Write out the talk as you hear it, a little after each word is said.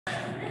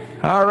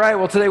All right,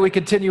 well, today we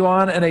continue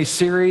on in a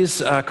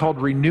series called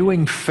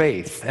Renewing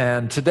Faith.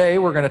 And today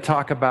we're going to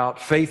talk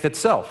about faith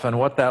itself and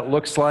what that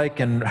looks like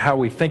and how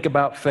we think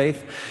about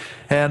faith.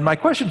 And my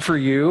question for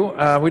you,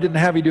 we didn't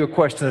have you do a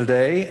question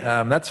today,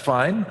 that's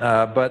fine,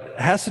 but it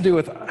has to do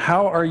with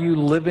how are you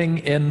living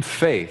in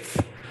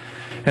faith?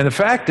 And the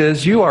fact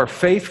is, you are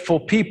faithful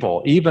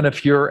people, even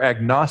if you're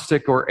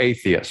agnostic or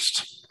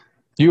atheist.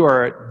 You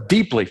are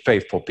deeply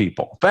faithful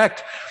people. In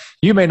fact,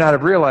 you may not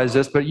have realized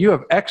this, but you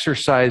have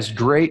exercised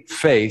great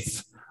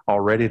faith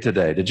already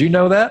today. Did you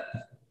know that?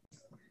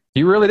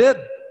 You really did.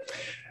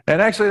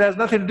 And actually, it has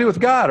nothing to do with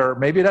God, or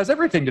maybe it has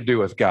everything to do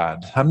with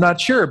God. I'm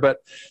not sure, but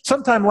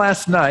sometime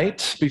last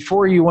night,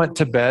 before you went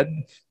to bed,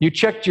 you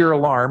checked your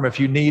alarm if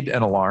you need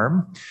an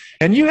alarm,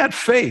 and you had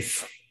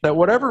faith that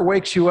whatever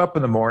wakes you up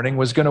in the morning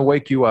was going to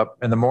wake you up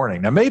in the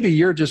morning. Now, maybe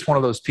you're just one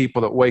of those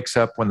people that wakes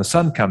up when the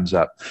sun comes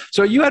up.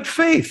 So you had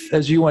faith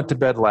as you went to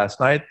bed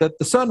last night that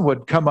the sun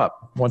would come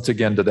up once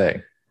again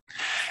today.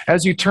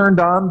 As you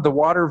turned on the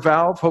water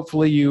valve,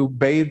 hopefully you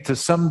bathed to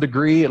some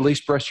degree, at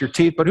least brush your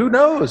teeth, but who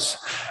knows?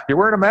 You're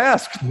wearing a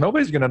mask.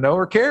 Nobody's going to know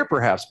or care,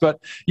 perhaps.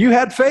 But you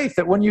had faith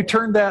that when you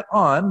turned that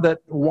on, that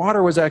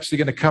water was actually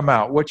going to come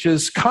out, which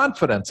is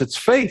confidence. It's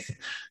faith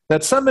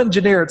that some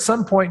engineer at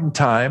some point in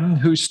time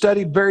who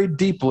studied very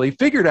deeply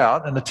figured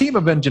out, and a team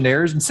of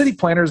engineers and city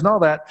planners and all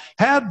that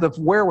had the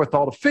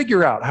wherewithal to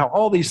figure out how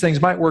all these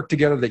things might work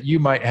together that you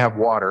might have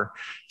water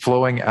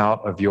flowing out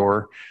of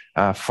your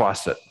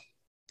faucet.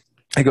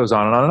 It goes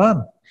on and on and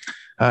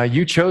on.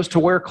 You chose to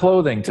wear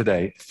clothing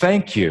today.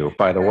 Thank you,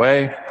 by the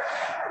way.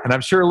 And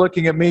I'm sure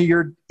looking at me,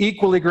 you're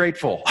equally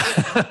grateful.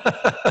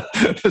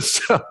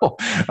 So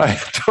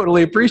I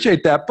totally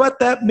appreciate that. But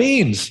that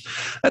means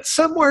that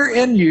somewhere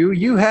in you,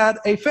 you had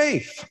a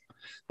faith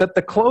that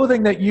the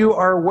clothing that you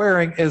are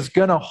wearing is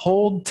going to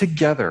hold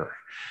together,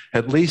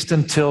 at least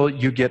until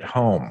you get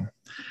home.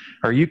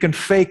 Or you can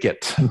fake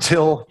it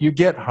until you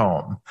get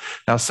home.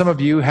 Now, some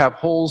of you have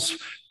holes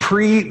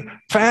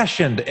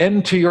pre-fashioned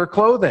into your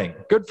clothing.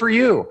 Good for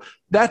you.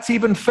 That's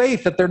even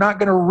faith that they're not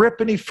going to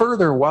rip any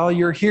further while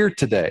you're here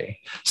today.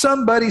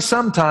 Somebody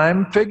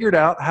sometime figured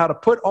out how to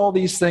put all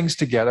these things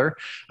together.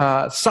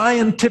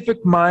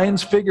 Scientific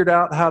minds figured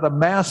out how to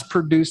mass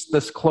produce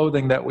this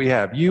clothing that we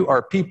have. You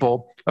are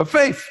people of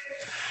faith.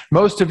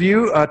 Most of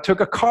you took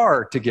a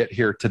car to get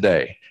here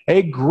today.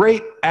 A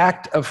great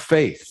act of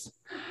faith.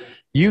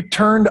 You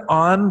turned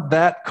on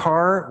that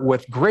car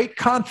with great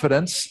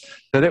confidence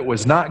that it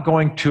was not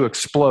going to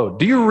explode.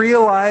 Do you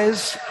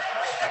realize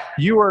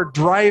you are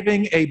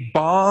driving a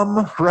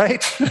bomb,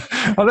 right?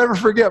 I'll never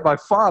forget my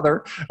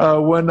father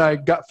when I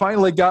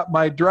finally got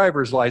my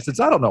driver's license.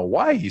 I don't know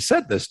why he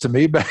said this to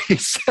me, but he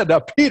said,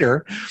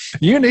 Peter,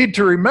 you need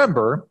to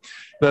remember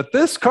that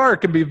this car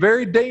can be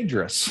very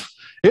dangerous.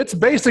 It's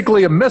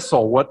basically a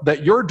missile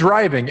that you're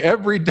driving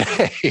every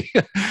day.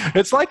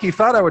 It's like he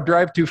thought I would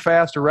drive too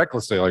fast or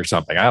recklessly or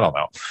something. I don't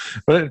know.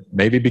 But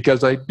maybe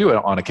because I do it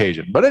on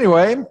occasion. But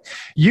anyway,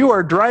 you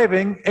are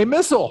driving a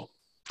missile.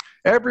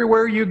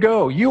 Everywhere you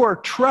go, you are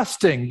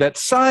trusting that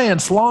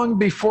science long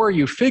before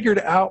you figured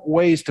out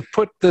ways to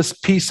put this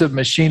piece of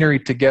machinery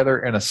together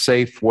in a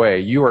safe way.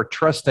 You are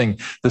trusting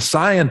the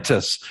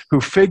scientists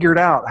who figured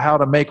out how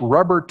to make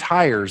rubber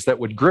tires that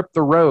would grip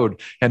the road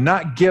and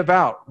not give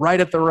out right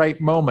at the right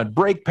moment.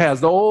 Brake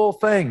pads, the whole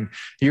thing.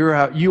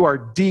 You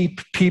are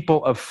deep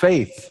people of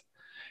faith,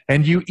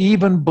 and you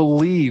even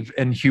believe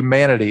in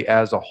humanity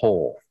as a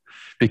whole.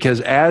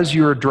 Because as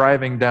you are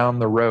driving down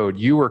the road,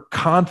 you are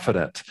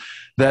confident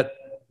that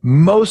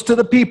most of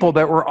the people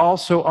that were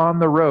also on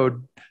the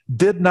road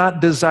did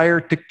not desire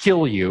to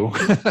kill you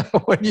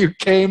when you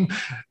came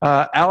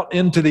out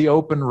into the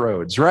open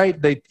roads, right?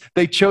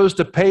 They chose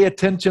to pay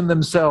attention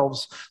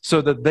themselves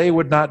so that they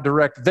would not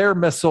direct their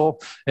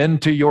missile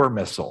into your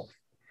missile.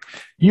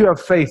 You have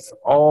faith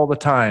all the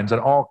times in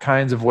all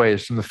kinds of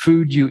ways, from the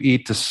food you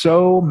eat to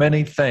so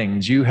many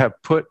things. You have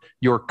put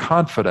your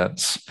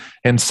confidence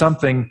in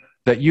something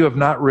that you have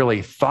not really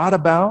thought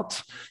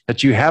about,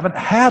 that you haven't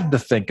had to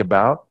think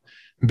about,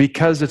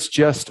 because it's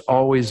just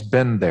always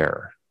been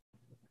there.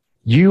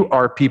 You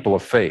are people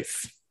of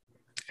faith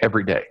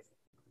every day.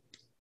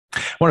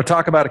 I want to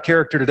talk about a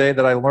character today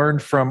that I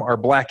learned from our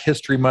Black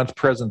History Month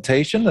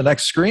presentation. The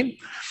next screen.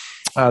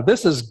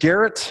 This is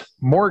Garrett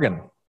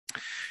Morgan.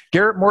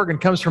 Garrett Morgan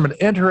comes from an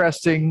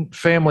interesting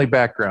family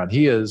background.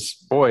 He is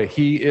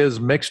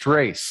mixed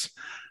race.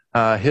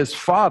 His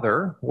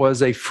father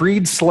was a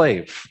freed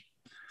slave.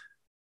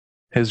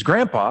 His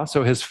grandpa,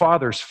 so his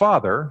father's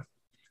father,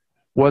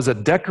 was a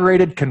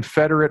decorated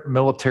Confederate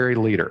military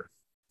leader.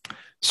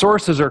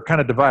 Sources are kind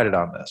of divided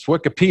on this.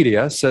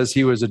 Wikipedia says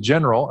he was a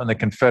general in the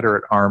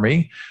Confederate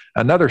Army.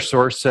 Another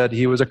source said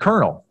he was a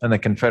colonel in the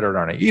Confederate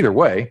Army. Either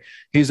way,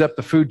 he's up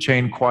the food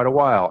chain quite a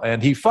while.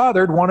 And he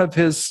fathered one of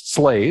his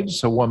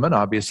slaves, a woman,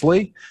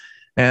 obviously,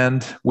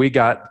 and we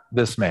got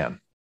this man.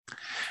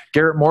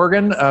 Garrett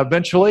Morgan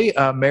eventually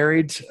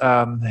married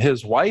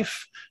his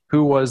wife,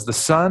 who was the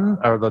son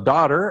or the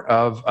daughter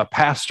of a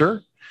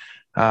pastor,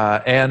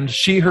 and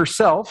she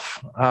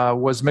herself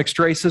was mixed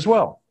race as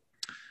well.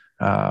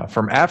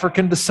 from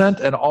African descent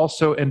and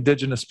also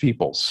indigenous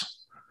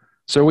peoples.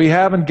 So we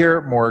have in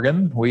Garrett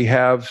Morgan, we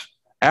have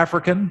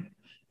African,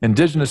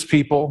 indigenous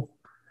people,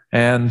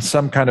 and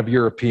some kind of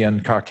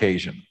European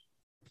Caucasian.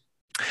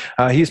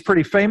 He's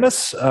pretty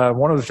famous.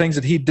 One of the things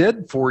that he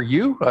did for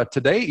you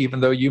today, even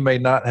though you may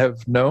not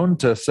have known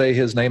to say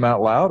his name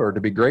out loud or to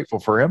be grateful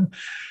for him,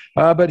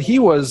 but he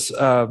was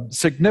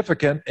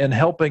significant in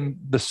helping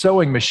the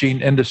sewing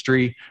machine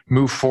industry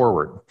move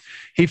forward.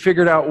 He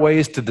figured out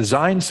ways to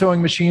design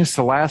sewing machines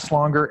to last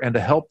longer and to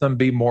help them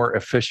be more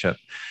efficient.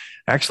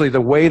 Actually,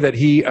 the way that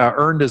he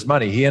earned his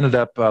money, he ended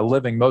up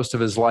living most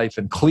of his life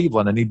in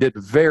Cleveland, and he did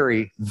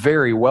very,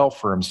 very well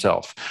for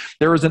himself.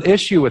 There was an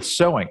issue with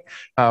sewing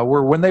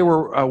where when they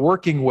were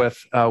working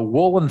with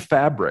woolen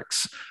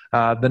fabrics,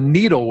 the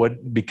needle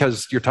would,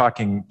 because you're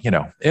talking,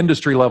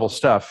 industry level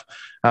stuff,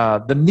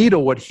 the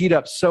needle would heat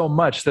up so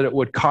much that it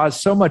would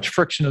cause so much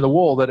friction in the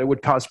wool that it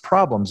would cause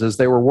problems as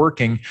they were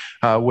working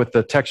with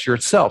the texture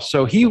itself.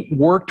 So he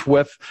worked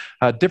with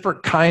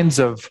different kinds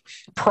of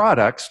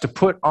products to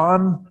put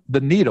on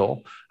the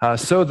needle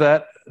so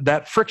that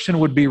that friction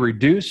would be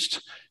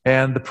reduced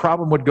and the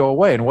problem would go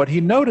away. And what he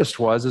noticed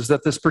is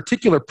that this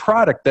particular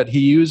product that he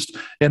used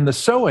in the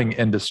sewing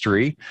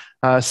industry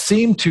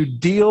seemed to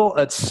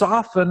it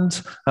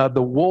softened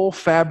the wool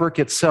fabric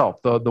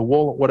itself, the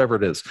wool, whatever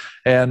it is,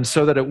 and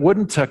so that it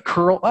wouldn't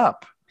curl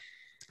up.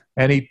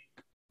 And he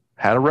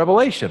had a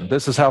revelation.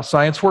 This is how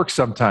science works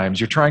sometimes.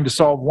 You're trying to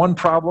solve one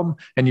problem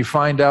and you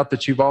find out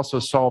that you've also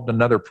solved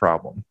another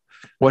problem.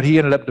 What he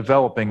ended up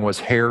developing was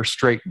hair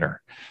straightener,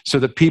 so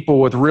that people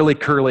with really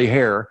curly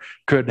hair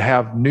could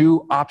have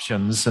new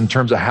options in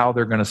terms of how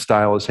they're going to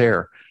style his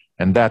hair.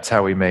 And that's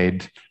how he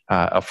made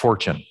a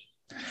fortune.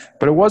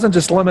 But it wasn't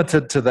just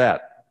limited to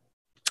that.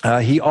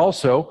 He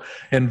also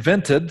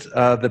invented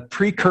the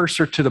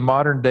precursor to the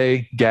modern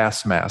day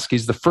gas mask.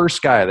 He's the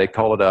first guy. They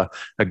call it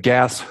a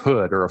gas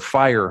hood or a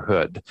fire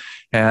hood.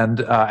 And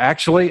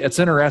actually, it's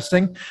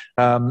interesting.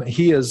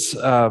 He is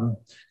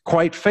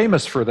quite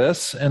famous for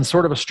this in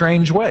sort of a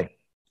strange way.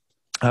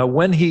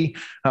 When he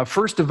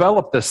first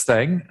developed this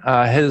thing,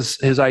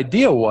 his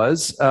idea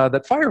was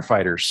that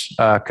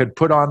firefighters could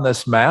put on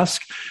this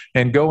mask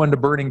and go into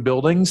burning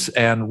buildings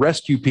and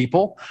rescue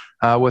people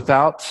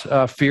without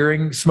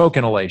fearing smoke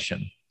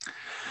inhalation.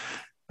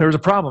 There was a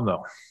problem,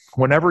 though.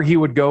 Whenever he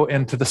would go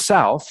into the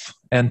South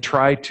and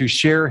try to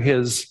share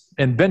his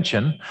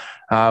invention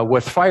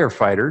with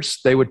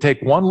firefighters, they would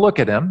take one look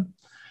at him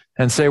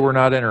and say, "We're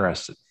not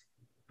interested,"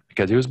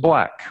 because he was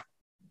black.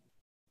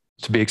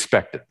 To be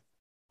expected.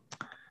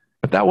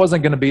 But that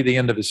wasn't going to be the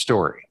end of his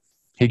story.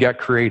 He got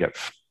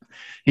creative.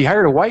 He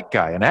hired a white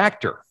guy, an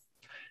actor,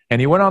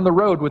 and he went on the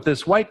road with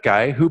this white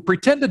guy who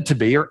pretended to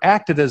be or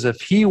acted as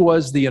if he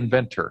was the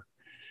inventor.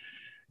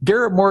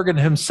 Garrett Morgan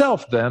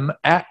himself then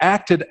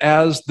acted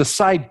as the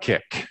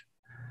sidekick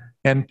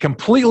and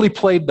completely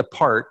played the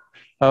part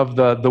of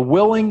the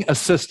willing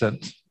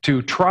assistant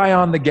to try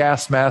on the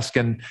gas mask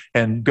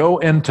and go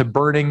into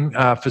burning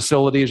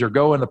facilities or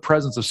go in the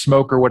presence of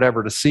smoke or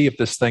whatever to see if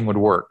this thing would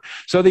work.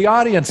 So the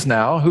audience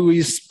now, who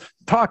he's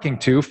talking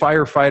to,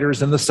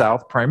 firefighters in the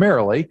South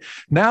primarily,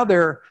 now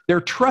they're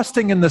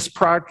trusting in this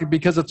product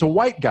because it's a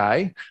white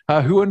guy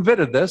who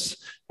invented this,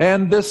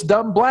 and this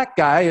dumb black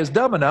guy is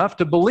dumb enough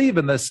to believe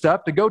in this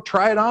stuff to go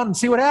try it on and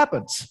see what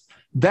happens.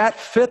 That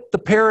fit the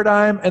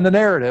paradigm and the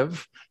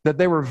narrative that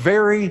they were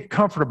very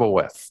comfortable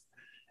with.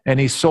 And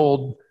he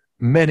sold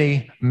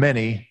many,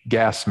 many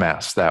gas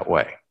masks that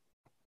way.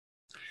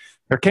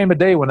 There came a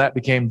day when that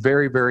became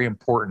very, very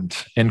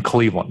important in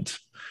Cleveland.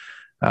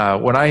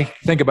 When I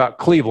think about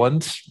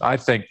Cleveland, I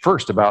think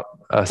first about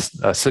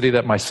a city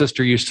that my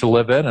sister used to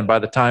live in, and by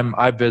the time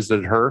I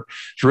visited her,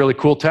 it's a really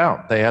cool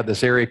town. They had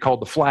this area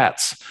called the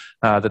Flats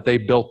that they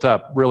built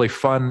up, really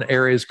fun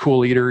areas,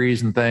 cool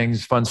eateries and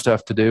things, fun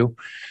stuff to do.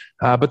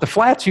 But the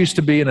Flats used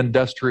to be an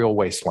industrial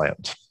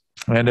wasteland.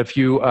 And if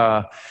you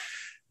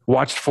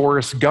watched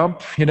Forrest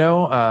Gump,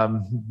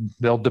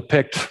 they'll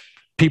depict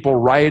people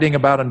writing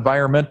about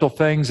environmental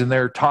things, and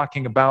they're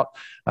talking about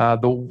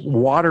the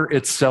water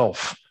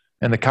itself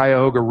and the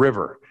Cuyahoga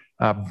River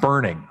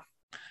burning.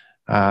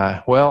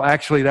 Well,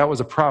 actually, that was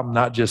a problem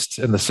not just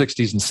in the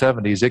 60s and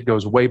 70s. It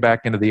goes way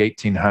back into the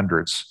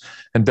 1800s.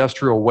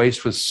 Industrial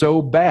waste was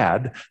so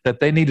bad that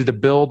they needed to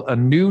build a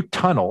new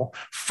tunnel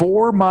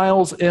 4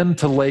 miles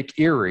into Lake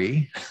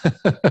Erie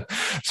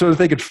so that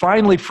they could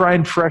finally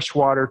find fresh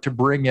water to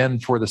bring in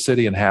for the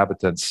city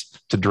inhabitants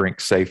to drink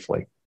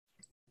safely.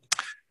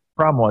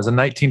 Problem was, in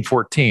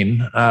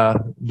 1914,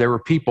 there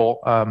were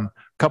people a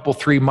couple,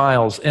 3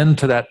 miles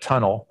into that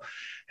tunnel,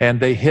 and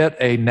they hit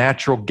a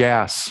natural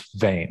gas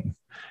vein.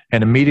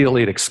 And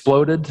immediately it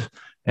exploded,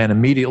 and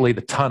immediately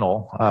the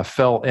tunnel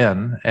fell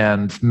in,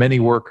 and many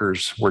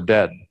workers were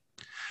dead.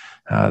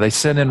 They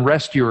sent in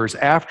rescuers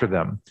after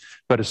them,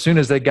 but as soon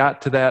as they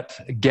got to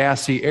that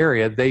gassy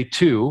area, they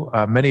too,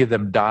 many of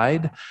them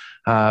died.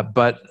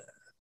 But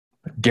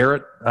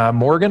Garrett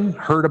Morgan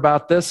heard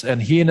about this,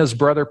 and he and his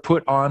brother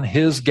put on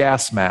his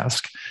gas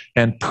mask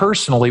and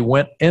personally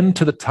went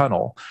into the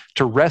tunnel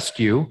to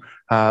rescue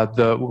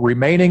the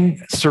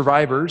remaining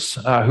survivors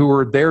who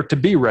were there to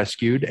be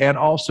rescued, and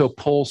also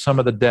pull some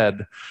of the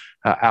dead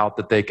out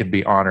that they could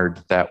be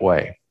honored that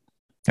way.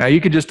 Now,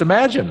 you can just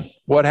imagine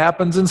what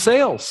happens in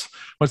sales.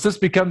 Once this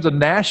becomes a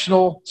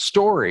national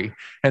story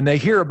and they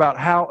hear about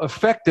how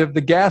effective the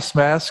gas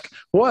mask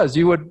was,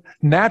 you would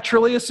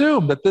naturally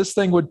assume that this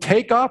thing would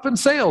take off in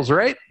sales,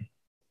 right?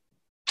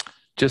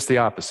 Just the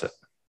opposite.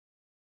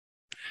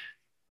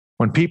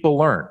 When people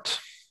learned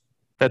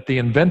that the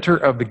inventor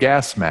of the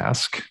gas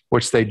mask,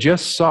 which they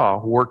just saw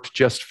worked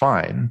just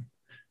fine,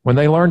 when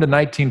they learned in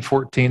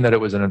 1914 that it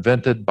was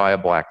invented by a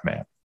black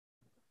man,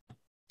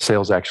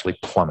 sales actually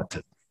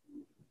plummeted.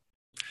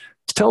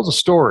 This tells a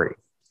story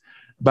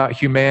about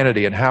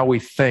humanity and how we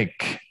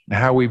think, and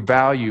how we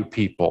value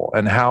people,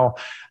 and how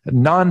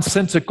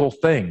nonsensical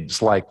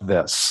things like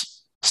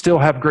this still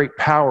have great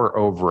power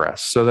over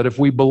us, so that if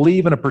we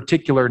believe in a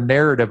particular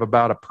narrative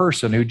about a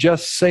person who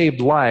just saved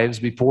lives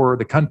before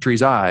the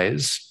country's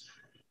eyes,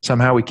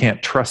 somehow we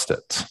can't trust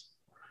it.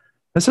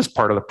 This is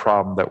part of the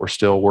problem that we're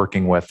still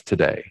working with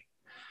today.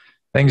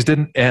 Things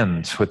didn't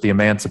end with the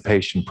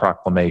Emancipation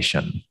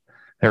Proclamation.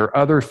 There are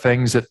other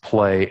things at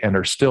play and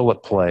are still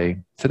at play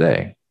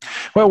today.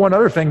 Well, one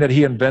other thing that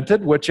he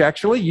invented, which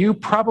actually you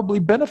probably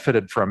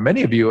benefited from,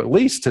 many of you at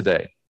least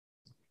today,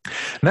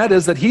 and that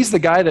is that he's the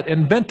guy that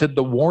invented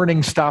the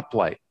warning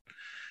stoplight.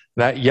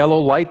 That yellow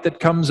light that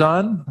comes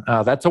on,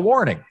 that's a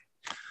warning.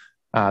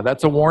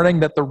 That's a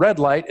warning that the red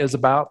light is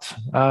about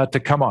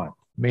to come on,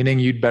 meaning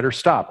you'd better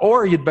stop,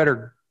 or you'd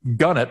better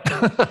gun it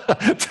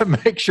to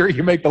make sure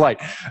you make the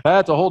light.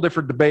 That's a whole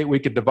different debate. We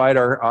could divide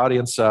our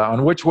audience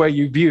on which way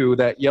you view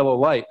that yellow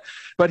light.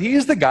 But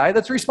he's the guy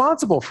that's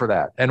responsible for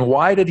that. And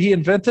why did he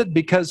invent it?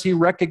 Because he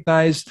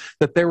recognized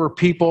that there were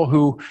people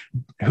who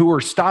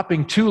were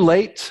stopping too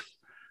late,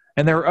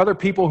 and there were other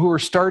people who were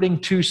starting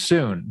too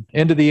soon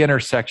into the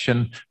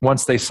intersection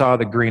once they saw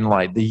the green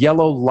light. The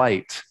yellow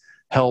light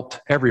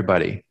helped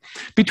everybody.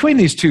 Between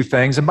these two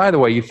things, and by the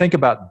way, you think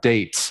about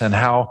dates and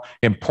how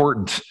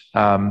important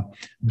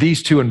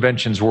these two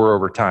inventions were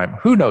over time.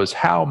 Who knows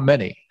how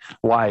many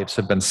lives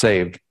have been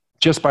saved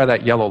just by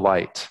that yellow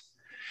light?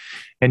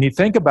 And you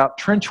think about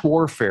trench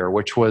warfare,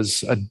 which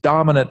was a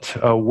dominant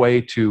way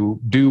to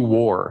do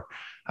war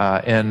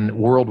in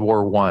World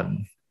War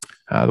I.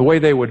 The way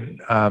they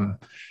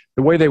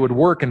would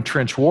work in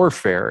trench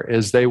warfare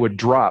is they would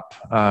drop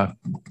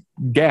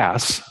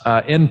gas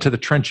into the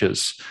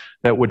trenches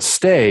that would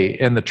stay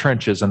in the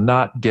trenches and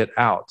not get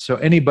out. So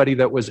anybody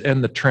that was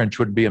in the trench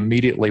would be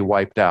immediately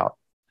wiped out.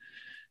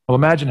 Well,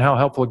 imagine how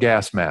helpful a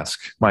gas mask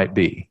might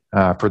be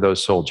for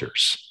those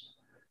soldiers.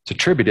 It's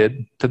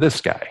attributed to this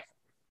guy,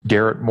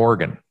 Garrett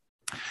Morgan.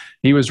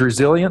 He was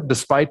resilient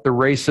despite the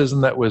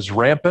racism that was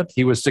rampant.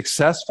 He was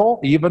successful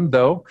even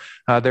though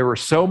there were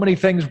so many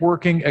things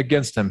working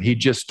against him. He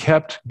just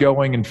kept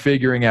going and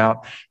figuring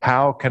out,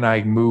 how can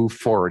I move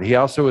forward? He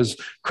also is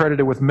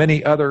credited with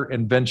many other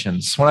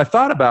inventions. When I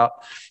thought about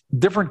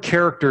different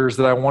characters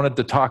that I wanted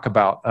to talk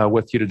about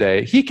with you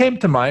today, he came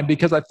to mind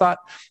because I thought,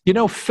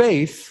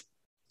 faith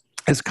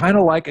is kind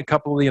of like a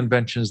couple of the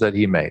inventions that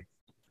he made.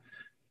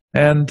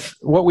 And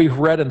what we've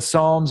read in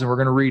Psalms, and we're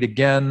going to read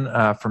again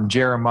from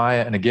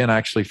Jeremiah, and again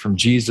actually from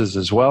Jesus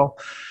as well,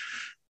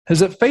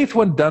 is that faith,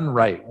 when done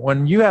right,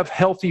 when you have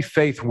healthy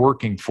faith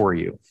working for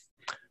you,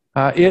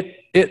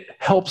 it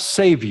helps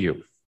save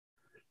you.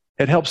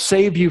 It helps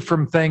save you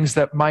from things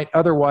that might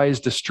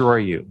otherwise destroy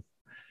you.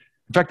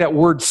 In fact, that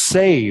word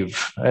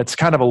save, it's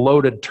kind of a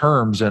loaded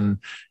term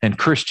in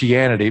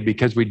Christianity,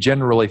 because we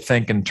generally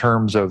think in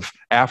terms of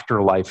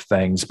afterlife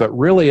things. But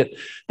really,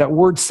 that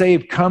word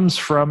save comes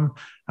from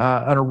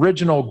an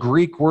original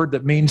Greek word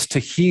that means to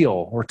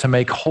heal or to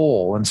make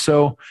whole. And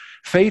so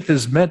faith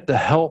is meant to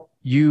help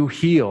you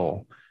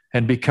heal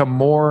and become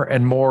more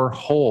and more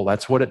whole.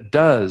 That's what it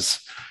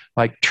does.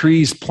 Like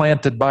trees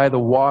planted by the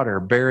water,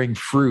 bearing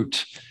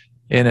fruit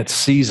in its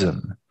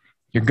season.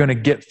 You're going to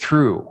get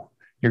through.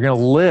 You're going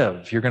to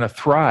live. You're going to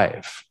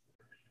thrive.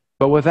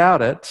 But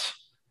without it,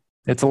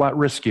 it's a lot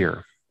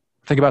riskier.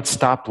 Think about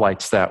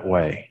stoplights that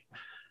way.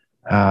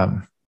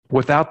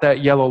 Without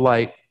that yellow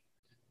light,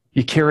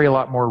 you carry a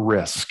lot more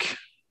risk.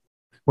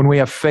 When we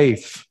have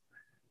faith,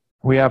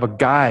 we have a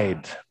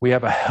guide, we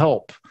have a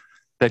help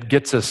that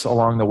gets us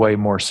along the way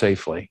more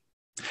safely.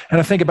 And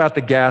I think about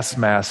the gas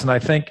mask, and I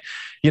think,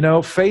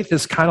 faith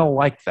is kind of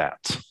like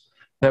that.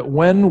 That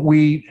when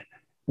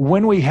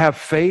we have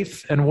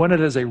faith, and when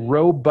it is a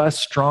robust,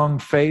 strong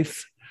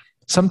faith,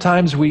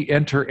 sometimes we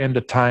enter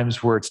into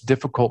times where it's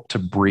difficult to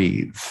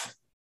breathe.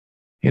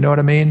 You know what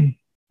I mean?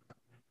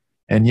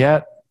 And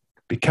yet,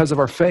 because of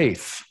our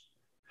faith,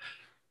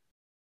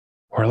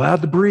 we're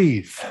allowed to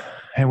breathe,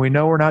 and we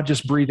know we're not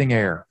just breathing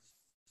air.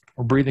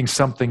 We're breathing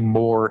something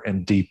more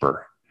and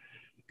deeper.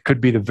 It could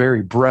be the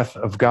very breath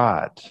of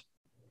God,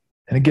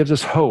 and it gives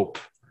us hope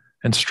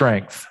and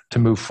strength to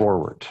move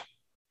forward.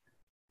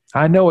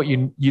 I know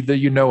you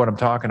know what I'm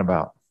talking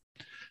about.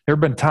 There have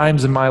been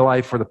times in my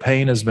life where the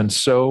pain has been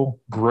so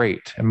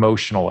great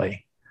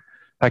emotionally,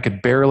 I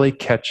could barely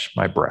catch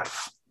my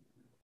breath.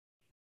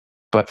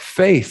 But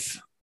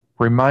faith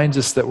reminds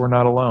us that we're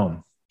not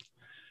alone.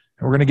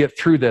 And we're going to get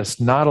through this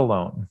not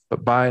alone,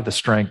 but by the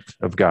strength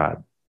of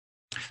God.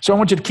 So I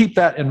want you to keep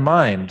that in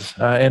mind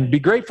and be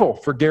grateful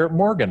for Garrett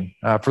Morgan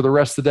for the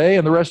rest of the day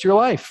and the rest of your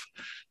life.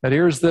 That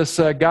here's this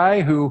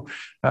guy who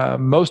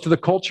most of the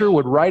culture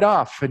would write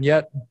off, and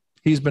yet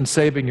he's been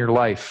saving your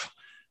life,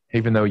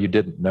 even though you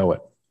didn't know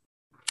it.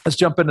 Let's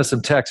jump into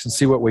some text and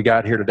see what we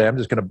got here today. I'm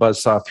just going to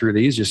buzzsaw through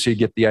these just so you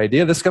get the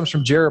idea. This comes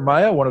from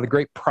Jeremiah, one of the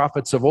great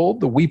prophets of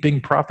old, the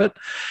weeping prophet.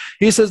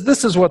 He says,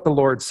 this is what the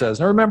Lord says.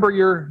 Now remember,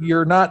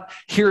 you're not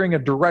hearing a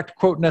direct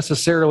quote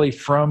necessarily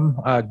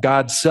from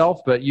God's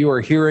self, but you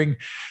are hearing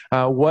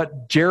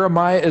what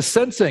Jeremiah is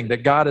sensing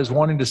that God is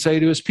wanting to say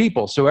to his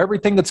people. So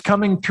everything that's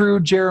coming through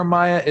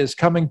Jeremiah is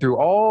coming through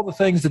all the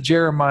things that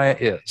Jeremiah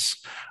is.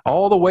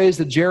 All the ways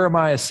that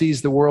Jeremiah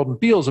sees the world and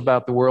feels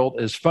about the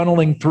world is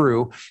funneling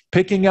through,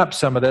 picking up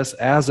some of this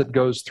as it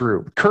goes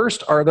through.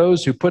 Cursed are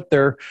those who put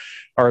their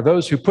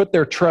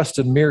trust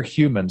in mere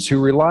humans,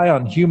 who rely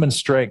on human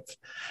strength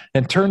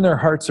and turn their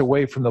hearts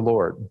away from the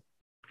Lord.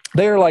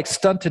 They are like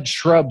stunted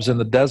shrubs in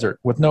the desert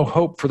with no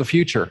hope for the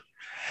future.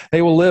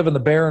 They will live in the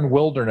barren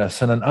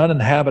wilderness in an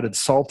uninhabited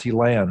salty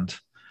land.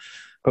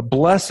 But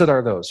blessed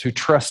are those who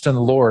trust in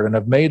the Lord and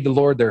have made the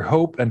Lord their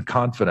hope and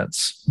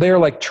confidence. They are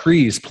like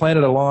trees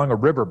planted along a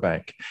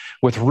riverbank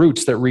with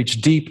roots that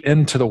reach deep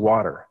into the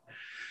water.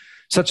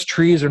 Such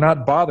trees are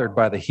not bothered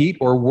by the heat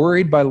or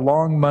worried by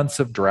long months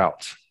of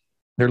drought.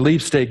 Their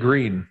leaves stay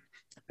green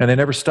and they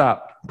never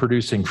stop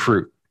producing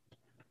fruit.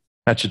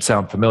 That should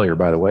sound familiar,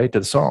 by the way, to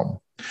the psalm.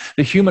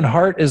 The human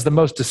heart is the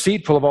most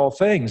deceitful of all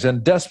things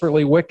and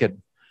desperately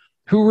wicked.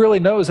 Who really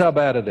knows how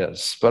bad it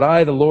is? But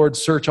I, the Lord,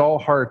 search all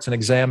hearts and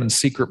examine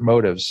secret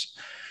motives.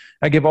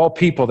 I give all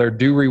people their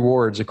due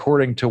rewards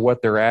according to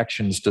what their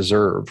actions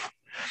deserve.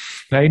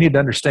 Now, you need to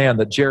understand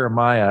that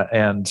Jeremiah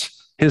and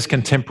his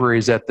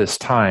contemporaries at this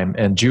time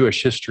in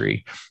Jewish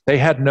history, they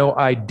had no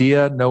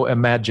idea, no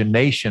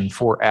imagination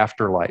for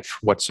afterlife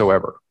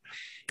whatsoever.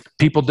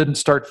 People didn't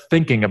start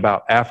thinking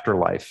about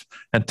afterlife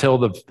until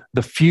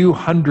the few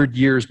hundred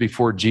years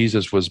before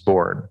Jesus was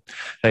born.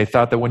 They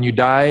thought that when you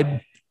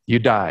died, you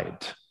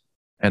died.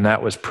 And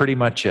that was pretty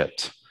much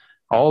it.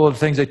 All of the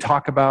things they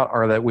talk about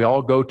are that we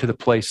all go to the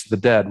place of the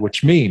dead,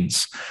 which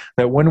means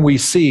that when we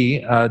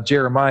see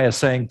Jeremiah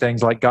saying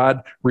things like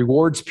God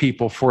rewards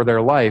people for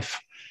their life,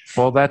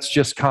 well, that's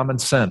just common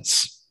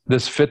sense.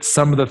 This fits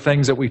some of the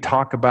things that we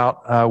talk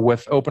about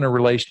with open and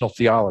relational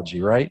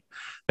theology, right?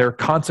 There are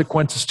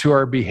consequences to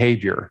our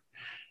behavior,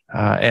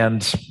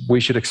 and we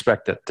should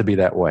expect it to be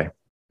that way.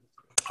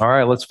 All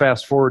right, let's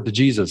fast forward to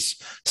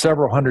Jesus.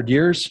 Several hundred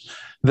years.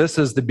 This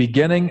is the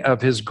beginning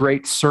of his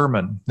great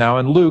sermon. Now,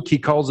 in Luke, he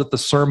calls it the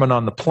Sermon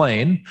on the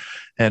Plain.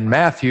 In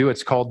Matthew,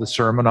 it's called the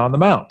Sermon on the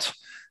Mount.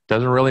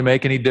 Doesn't really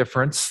make any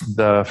difference.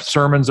 The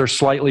sermons are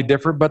slightly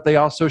different, but they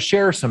also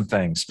share some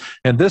things.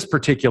 In this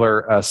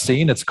particular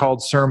scene, it's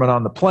called Sermon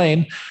on the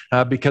Plain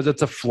because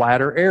it's a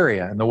flatter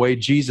area. And the way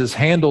Jesus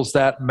handles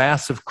that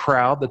massive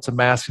crowd that's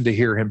amassing to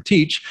hear him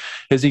teach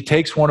is he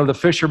takes one of the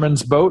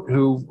fishermen's boat,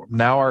 who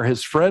now are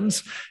his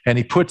friends, and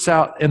he puts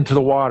out into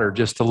the water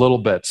just a little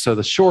bit. So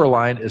the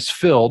shoreline is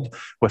filled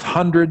with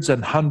hundreds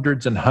and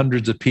hundreds and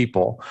hundreds of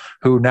people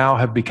who now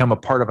have become a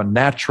part of a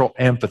natural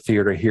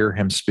amphitheater to hear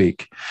him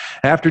speak.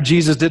 After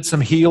Jesus did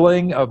some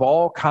healing of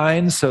all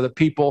kinds so that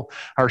people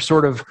are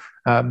sort of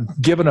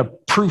given a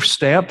proof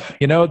stamp,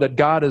 that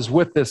God is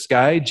with this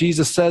guy,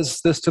 Jesus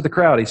says this to the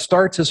crowd. He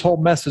starts his whole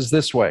message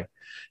this way.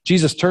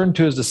 Jesus turned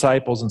to his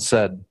disciples and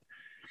said,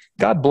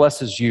 God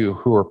blesses you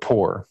who are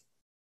poor,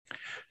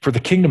 for the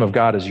kingdom of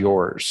God is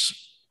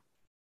yours.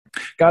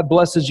 God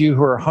blesses you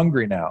who are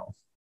hungry now,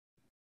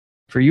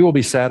 for you will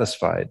be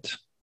satisfied.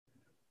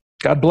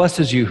 God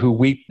blesses you who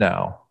weep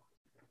now,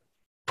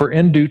 for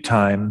in due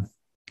time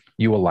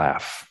you will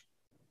laugh.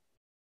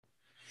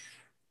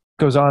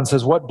 Goes on and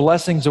says, what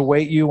blessings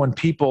await you when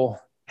people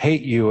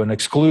hate you and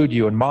exclude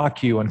you and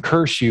mock you and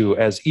curse you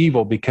as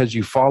evil because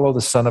you follow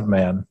the Son of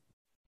Man.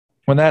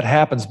 When that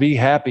happens, be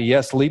happy.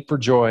 Yes, leap for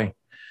joy,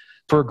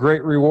 for a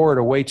great reward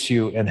awaits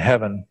you in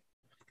heaven.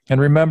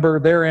 And remember,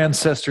 their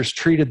ancestors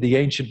treated the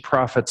ancient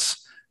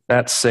prophets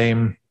that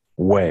same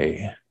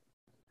way.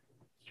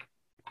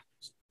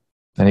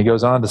 And he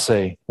goes on to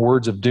say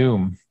words of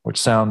doom, which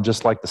sound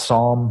just like the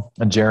Psalm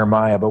and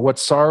Jeremiah. But what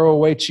sorrow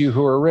awaits you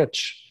who are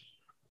rich,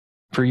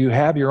 for you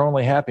have your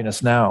only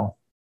happiness now.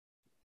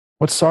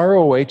 What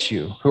sorrow awaits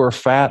you who are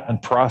fat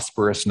and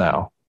prosperous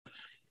now,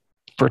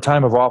 for a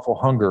time of awful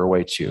hunger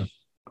awaits you.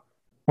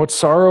 What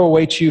sorrow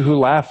awaits you who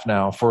laugh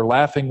now, for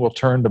laughing will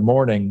turn to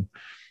mourning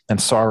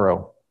and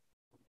sorrow.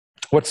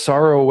 What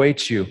sorrow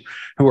awaits you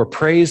who are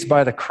praised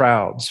by the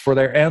crowds, for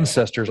their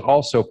ancestors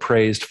also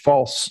praised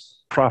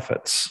false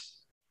prophets.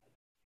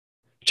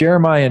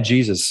 Jeremiah and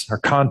Jesus are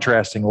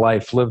contrasting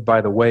life lived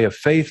by the way of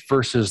faith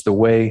versus the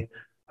way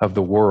of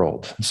the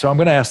world. So I'm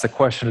going to ask the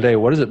question today,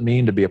 what does it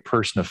mean to be a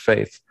person of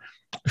faith?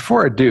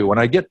 Before I do, when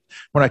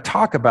I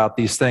talk about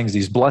these things,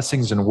 these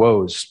blessings and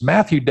woes,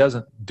 Matthew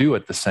doesn't do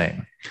it the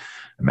same.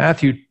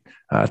 Matthew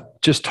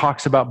just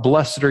talks about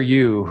blessed are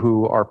you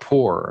who are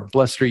poor,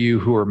 blessed are you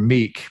who are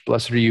meek,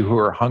 blessed are you who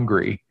are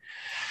hungry.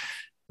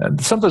 And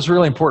something that's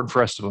really important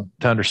for us to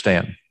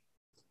understand.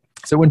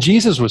 So when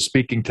Jesus was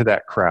speaking to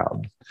that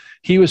crowd,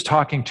 he was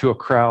talking to a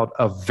crowd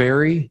of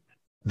very,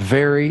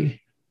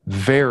 very,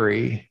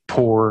 very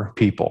poor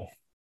people.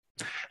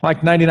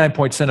 Like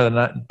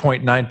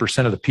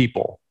 99.9% of the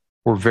people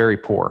were very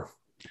poor.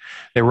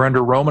 They were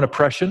under Roman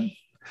oppression.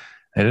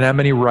 They didn't have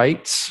many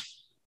rights.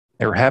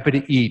 They were happy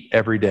to eat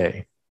every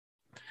day.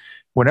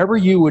 Whenever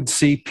you would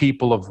see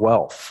people of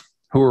wealth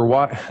who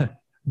were,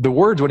 the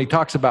words when he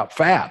talks about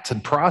fat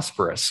and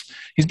prosperous,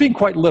 he's being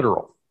quite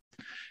literal.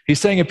 He's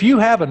saying if you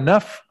have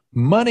enough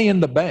money in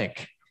the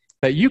bank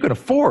that you can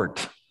afford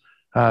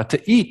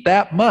to eat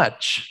that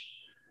much,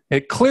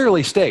 it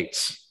clearly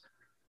states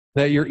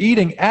that you're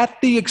eating at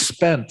the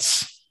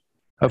expense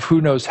of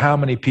who knows how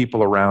many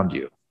people around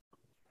you.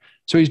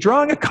 So he's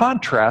drawing a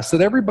contrast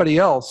that everybody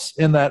else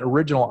in that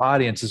original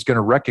audience is going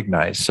to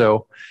recognize.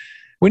 So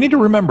we need to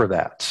remember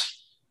that.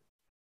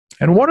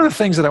 And one of the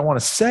things that I want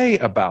to say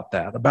about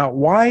that, about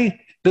why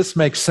this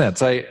makes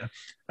sense, I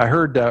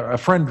heard a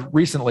friend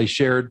recently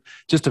shared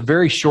just a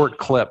very short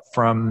clip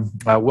from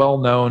a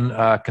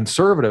well-known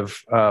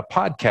conservative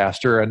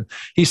podcaster, and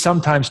he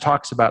sometimes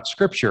talks about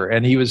Scripture,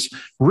 and he was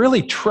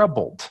really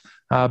troubled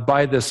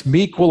by this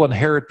meek will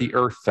inherit the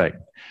earth thing.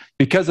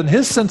 Because in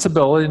his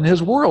sensibility, in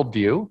his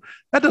worldview,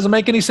 that doesn't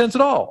make any sense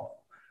at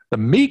all. The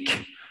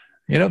meek,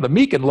 the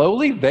meek and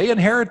lowly, they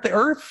inherit the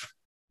earth?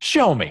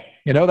 Show me.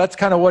 That's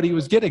kind of what he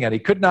was getting at. He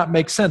could not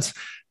make sense.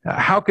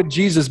 How could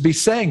Jesus be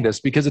saying this?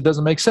 Because it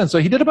doesn't make sense. So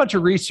he did a bunch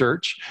of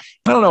research.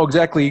 I don't know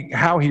exactly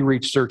how he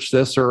researched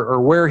this or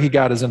where he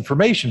got his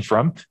information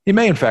from. He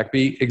may, in fact,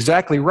 be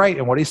exactly right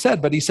in what he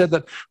said. But he said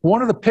that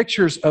one of the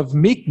pictures of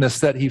meekness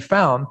that he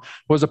found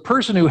was a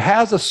person who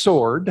has a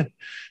sword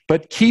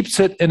but keeps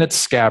it in its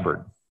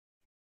scabbard,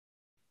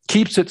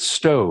 keeps it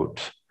stowed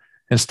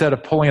instead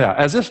of pulling it out,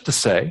 as if to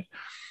say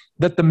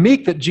that the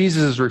meek that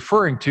Jesus is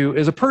referring to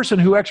is a person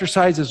who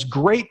exercises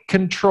great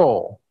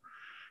control,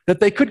 that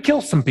they could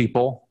kill some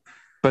people,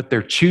 but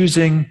they're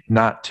choosing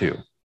not to.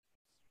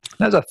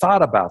 And as I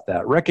thought about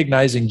that,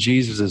 recognizing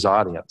Jesus'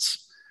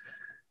 audience,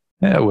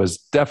 it was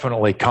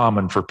definitely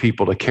common for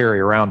people to carry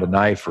around a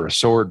knife or a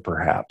sword,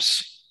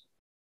 perhaps.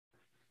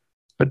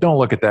 But don't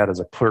look at that as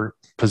a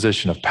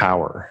position of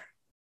power,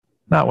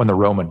 not when the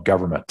Roman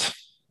government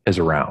is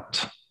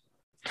around.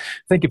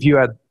 Think if you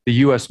had the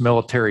U.S.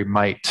 military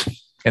might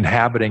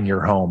inhabiting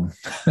your home.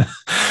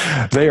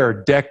 They are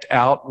decked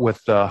out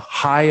with the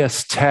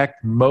highest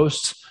tech,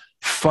 most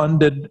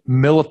funded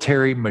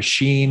military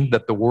machine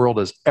that the world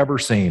has ever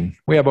seen.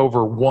 We have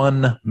over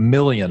 1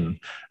 million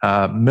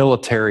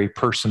military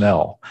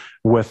personnel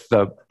with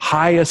the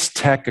highest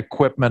tech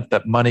equipment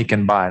that money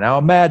can buy. Now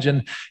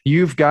imagine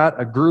you've got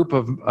a group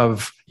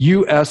of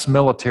U.S.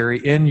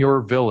 military in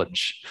your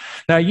village.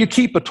 Now you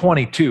keep a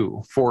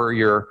 .22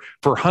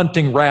 for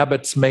hunting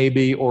rabbits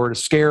maybe, or to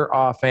scare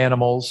off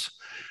animals.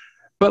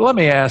 But let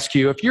me ask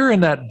you, if you're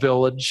in that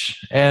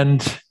village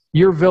and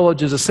your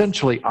village is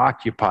essentially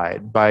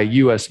occupied by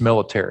U.S.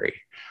 military,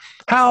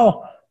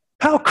 how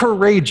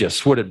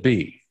courageous would it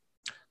be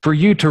for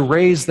you to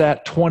raise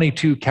that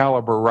 .22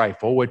 caliber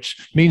rifle,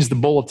 which means the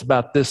bullet's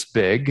about this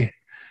big?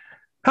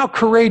 How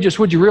courageous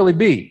would you really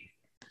be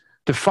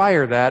to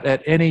fire that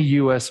at any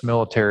U.S.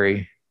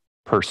 military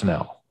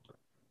personnel?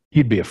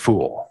 You'd be a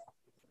fool.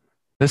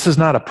 This is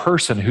not a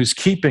person who's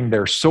keeping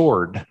their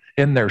sword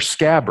in their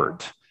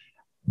scabbard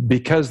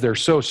because they're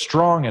so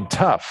strong and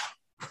tough.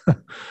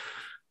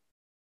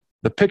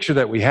 The picture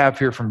that we have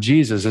here from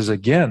Jesus is,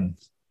 again,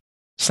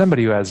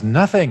 somebody who has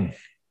nothing,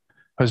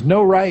 has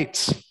no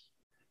rights.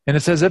 And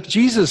it's as if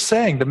Jesus is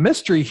saying, the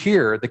mystery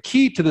here, the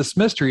key to this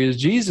mystery is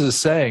Jesus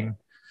saying,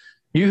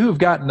 you who've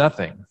got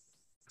nothing,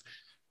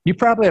 you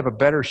probably have a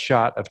better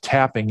shot of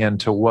tapping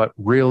into what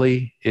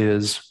really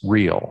is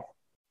real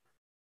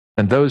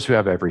than those who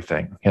have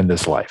everything in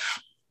this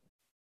life.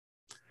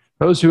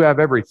 Those who have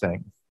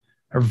everything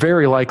are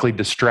very likely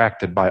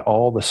distracted by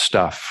all the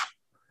stuff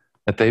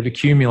that they've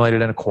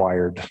accumulated and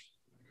acquired,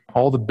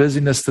 all the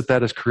busyness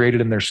that has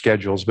created in their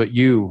schedules. But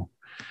you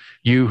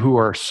who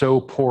are so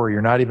poor,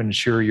 you're not even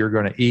sure you're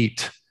going to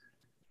eat.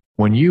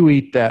 When you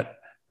eat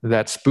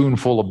that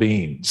spoonful of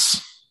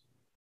beans,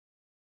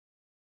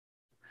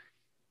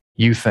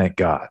 you thank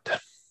God.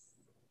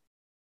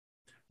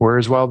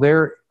 Whereas while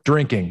they're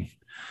drinking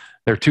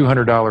their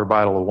 $200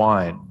 bottle of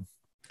wine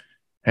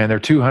and their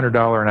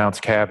 $200 an ounce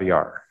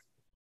caviar,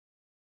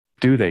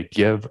 do they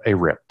give a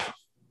rip?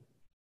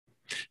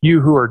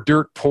 You who are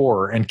dirt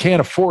poor and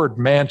can't afford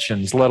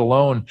mansions, let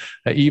alone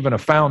even a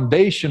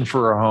foundation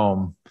for a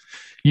home.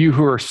 You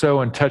who are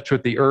so in touch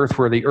with the earth,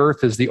 where the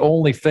earth is the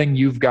only thing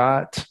you've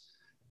got,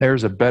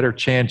 there's a better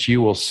chance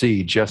you will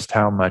see just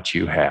how much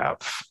you have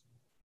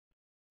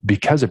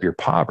because of your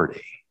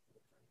poverty.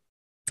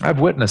 I've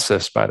witnessed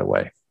this, by the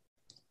way.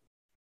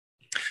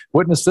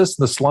 Witnessed this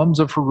in the slums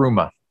of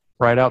Huruma,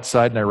 right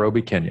outside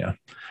Nairobi, Kenya.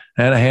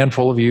 And a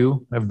handful of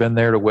you have been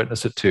there to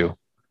witness it too.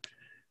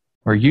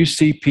 Where you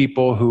see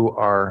people who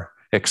are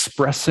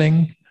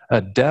expressing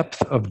a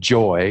depth of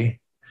joy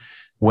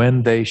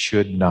when they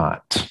should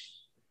not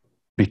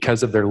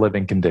because of their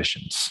living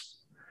conditions.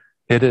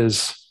 It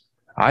is,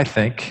 I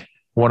think,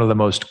 one of the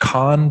most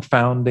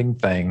confounding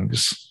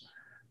things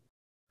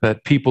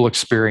that people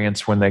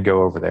experience when they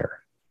go over there.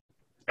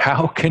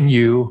 How can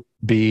you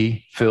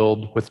be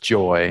filled with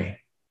joy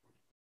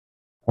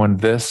when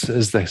this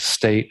is the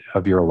state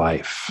of your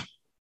life?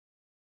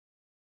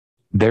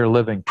 They're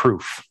living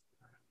proof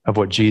of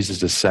what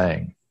Jesus is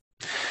saying.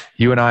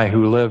 You and I,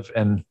 who live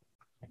in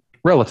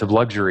relative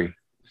luxury,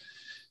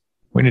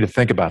 we need to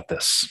think about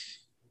this.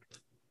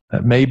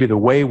 That maybe the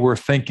way we're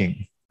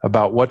thinking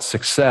about what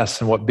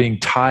success and what being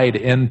tied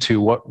into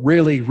what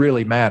really,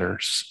 really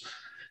matters,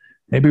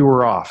 maybe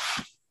we're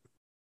off.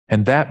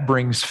 And that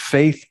brings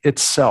faith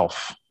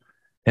itself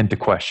into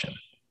question.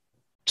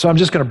 So I'm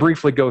just going to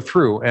briefly go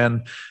through,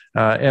 and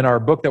in our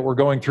book that we're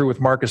going through with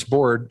Marcus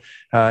Board,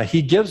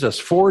 he gives us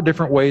 4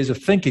 different ways of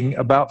thinking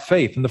about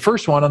faith. And the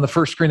first one on the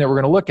first screen that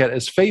we're going to look at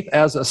is faith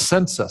as a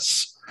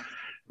census.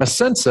 A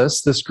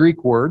census, this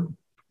Greek word,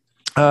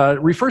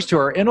 refers to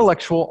our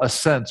intellectual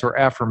assents or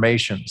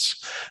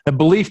affirmations. The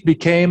belief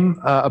became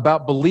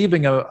about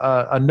believing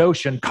a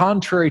notion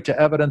contrary to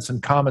evidence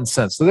and common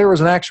sense. So there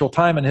was an actual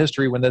time in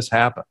history when this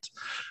happened,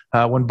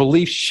 when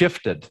belief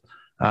shifted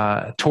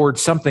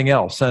towards something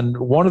else. And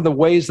one of the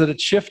ways that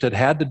it shifted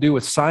had to do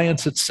with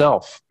science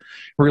itself.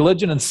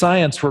 Religion and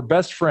science were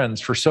best friends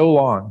for so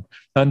long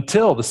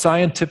until the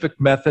scientific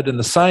method and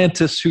the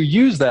scientists who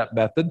used that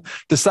method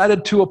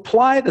decided to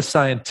apply the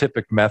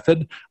scientific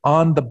method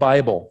on the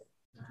Bible.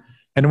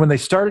 And when they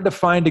started to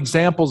find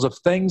examples of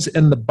things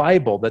in the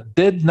Bible that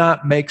did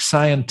not make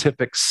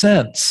scientific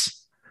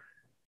sense,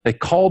 they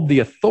called the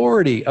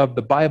authority of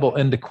the Bible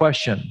into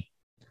question.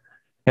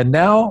 And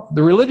now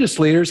the religious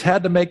leaders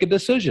had to make a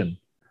decision.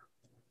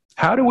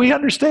 How do we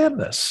understand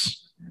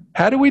this?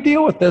 How do we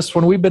deal with this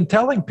when we've been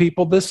telling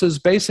people this is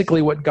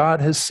basically what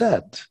God has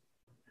said?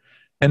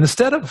 And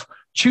instead of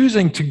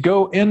choosing to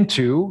go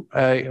into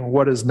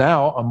what is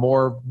now a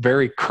more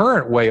very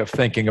current way of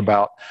thinking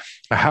about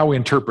how we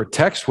interpret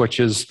text, which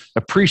is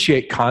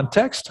appreciate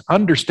context,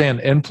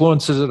 understand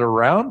influences it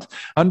around,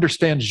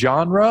 understand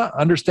genre,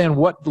 understand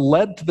what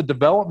led to the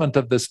development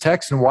of this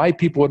text and why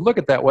people would look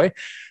at it that way.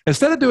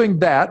 Instead of doing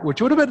that,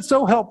 which would have been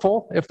so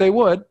helpful if they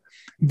would,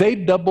 they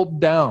doubled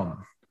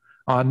down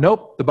on,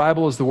 nope, the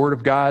Bible is the Word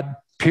of God,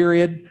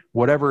 period.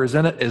 Whatever is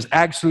in it is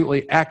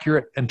absolutely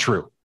accurate and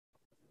true.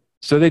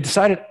 So they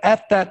decided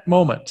at that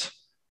moment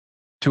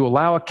to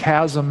allow a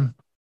chasm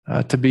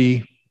to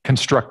be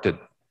constructed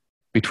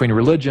between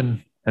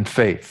religion and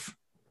faith.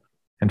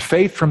 And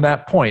faith from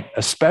that point,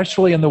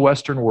 especially in the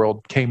Western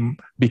world,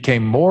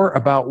 became more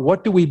about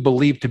what do we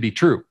believe to be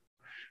true?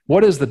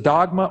 What is the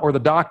dogma or the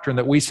doctrine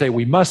that we say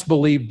we must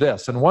believe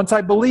this? And once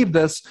I believe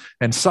this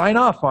and sign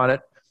off on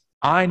it,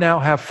 I now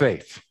have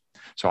faith.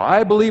 So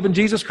I believe in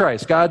Jesus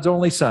Christ, God's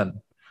only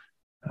Son.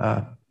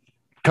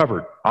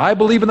 Covered. I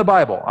believe in the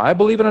Bible. I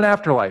believe in an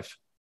afterlife. ...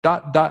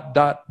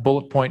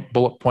 Bullet point,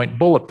 bullet point,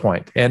 bullet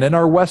point. And in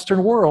our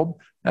Western world,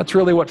 that's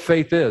really what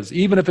faith is,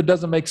 even if it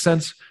doesn't make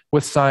sense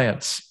with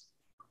science.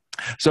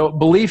 So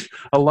belief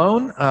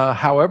alone,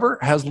 however,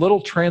 has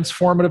little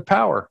transformative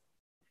power.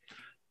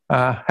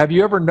 Have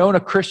you ever known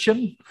a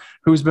Christian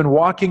who's been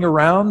walking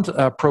around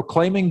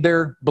proclaiming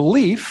their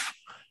belief,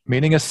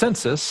 meaning a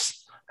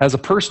census, as a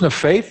person of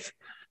faith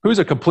who's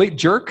a complete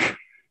jerk?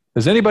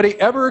 Has anybody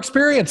ever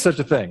experienced such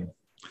a thing?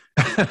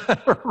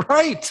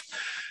 Right.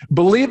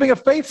 Believing a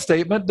faith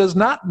statement does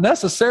not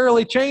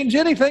necessarily change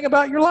anything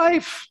about your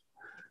life.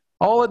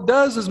 All it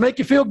does is make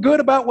you feel good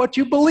about what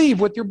you believe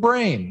with your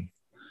brain.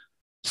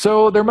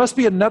 So there must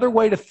be another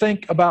way to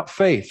think about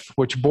faith,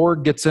 which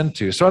Borg gets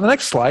into. So on the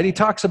next slide, he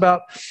talks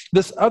about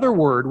this other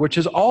word, which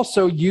is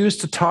also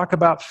used to talk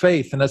about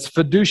faith, and that's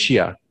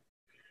fiducia.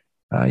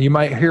 You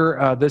might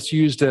hear this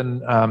used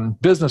in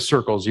business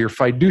circles, your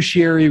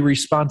fiduciary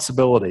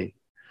responsibility.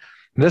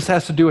 And this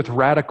has to do with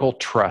radical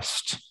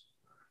trust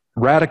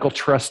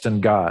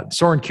in God.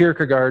 Soren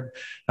Kierkegaard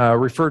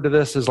referred to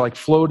this as like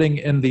floating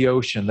in the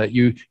ocean, that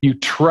you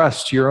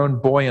trust your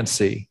own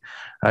buoyancy,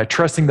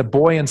 trusting the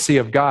buoyancy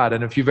of God.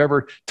 And if you've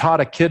ever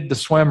taught a kid to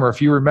swim, or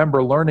if you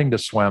remember learning to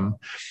swim,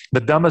 the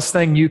dumbest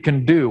thing you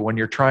can do when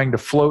you're trying to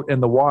float in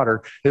the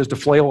water is to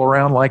flail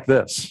around like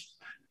this,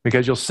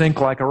 because you'll sink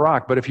like a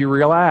rock. But if you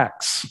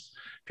relax,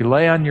 if you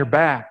lay on your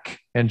back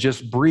and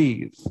just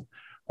breathe,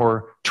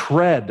 or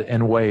tread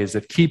in ways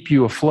that keep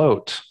you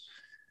afloat,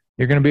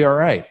 you're going to be all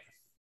right.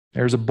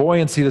 There's a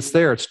buoyancy that's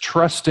there. It's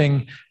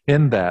trusting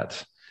in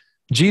that.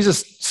 Jesus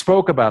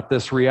spoke about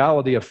this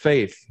reality of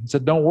faith. He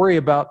said, don't worry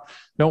about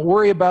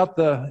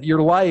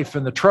your life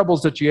and the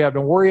troubles that you have.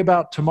 Don't worry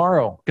about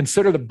tomorrow.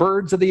 Consider the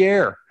birds of the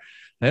air.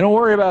 They don't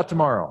worry about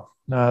tomorrow.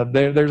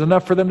 There's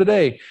enough for them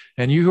today.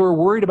 And you who are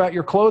worried about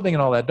your clothing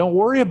and all that, don't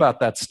worry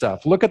about that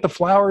stuff. Look at the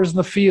flowers in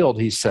the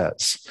field, he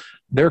says.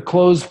 They're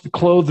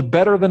clothed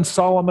better than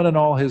Solomon in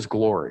all his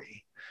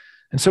glory.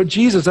 And so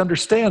Jesus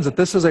understands that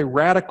this is a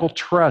radical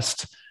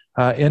trust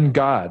in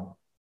God.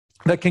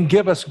 that can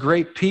give us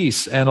great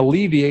peace and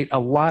alleviate a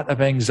lot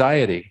of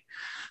anxiety.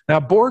 Now,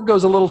 Borg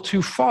goes a little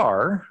too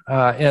far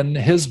in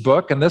his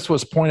book, and this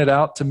was pointed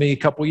out to me a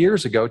couple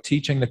years ago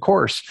teaching the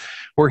course,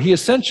 where he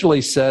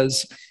essentially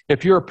says,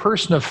 if you're a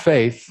person of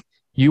faith,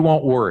 you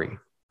won't worry.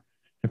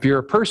 If you're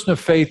a person of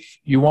faith,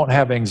 you won't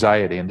have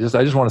anxiety. And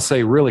I just want to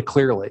say really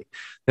clearly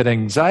that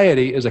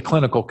anxiety is a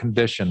clinical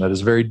condition that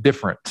is very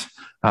different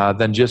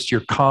than just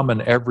your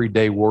common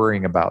everyday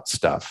worrying about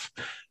stuff.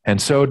 And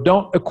so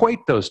don't equate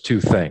those two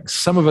things.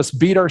 Some of us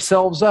beat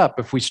ourselves up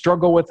if we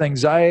struggle with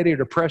anxiety or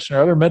depression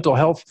or other mental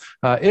health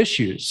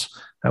issues.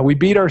 We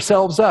beat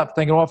ourselves up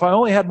thinking, well, if I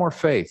only had more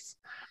faith.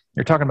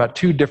 You're talking about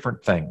two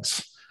different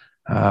things.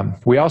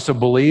 We also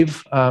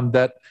believe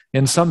that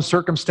in some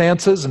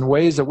circumstances and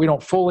ways that we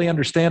don't fully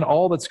understand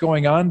all that's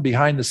going on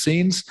behind the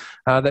scenes,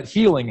 that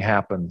healing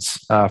happens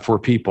for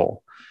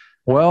people.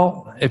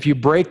 Well, if you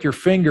break your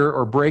finger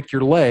or break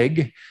your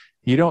leg,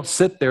 you don't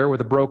sit there with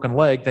a broken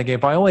leg thinking,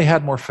 if I only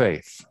had more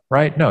faith,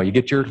 right? No, you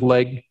get your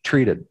leg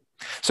treated.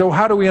 So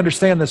how do we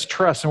understand this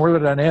trust and what are the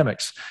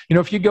dynamics? You know,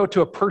 if you go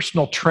to a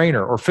personal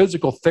trainer or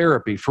physical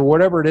therapy for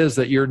whatever it is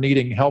that you're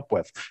needing help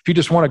with, if you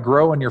just want to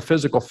grow in your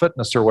physical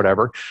fitness or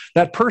whatever,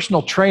 that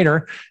personal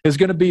trainer is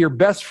going to be your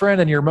best friend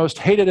and your most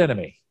hated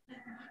enemy,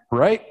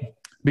 right?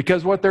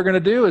 Because what they're going to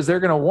do is they're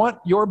going to want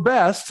your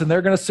best and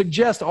they're going to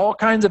suggest all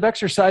kinds of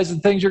exercises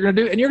and things you're going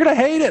to do, and you're going to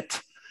hate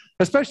it.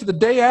 Especially the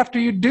day after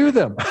you do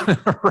them,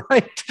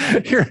 right?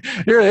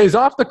 He's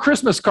off the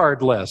Christmas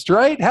card list,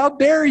 right? How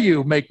dare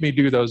you make me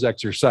do those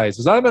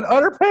exercises? I'm in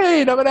utter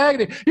pain. I'm in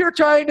agony. You're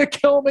trying to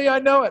kill me. I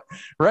know it,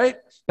 right?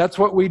 That's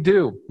what we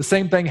do. The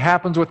same thing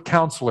happens with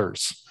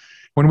counselors.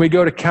 When we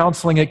go to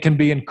counseling, it can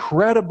be an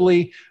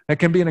incredibly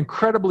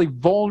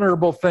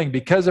vulnerable thing,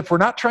 because if we're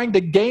not trying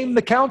to game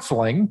the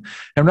counseling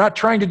and we're not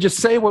trying to just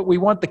say what we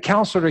want the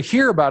counselor to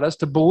hear about us,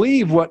 to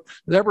believe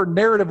whatever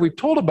narrative we've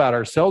told about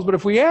ourselves, but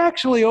if we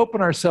actually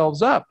open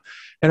ourselves up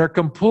and are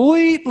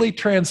completely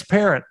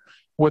transparent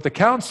with the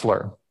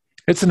counselor,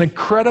 it's an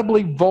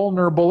incredibly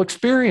vulnerable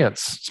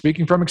experience,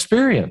 speaking from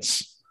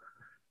experience.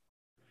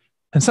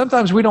 And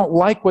sometimes we don't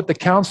like what the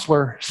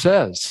counselor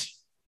says.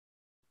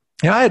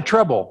 Yeah, I had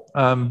trouble.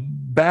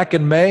 Back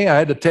in May, I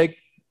had to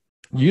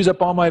use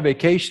up all my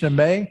vacation in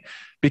May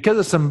because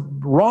of some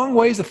wrong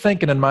ways of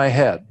thinking in my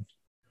head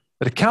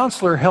that a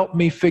counselor helped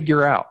me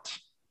figure out.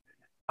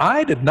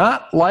 I did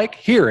not like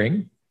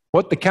hearing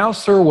what the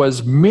counselor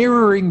was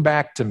mirroring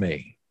back to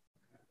me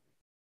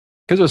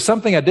because it was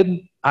something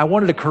I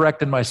wanted to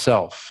correct in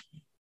myself.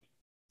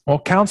 Well,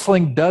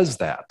 counseling does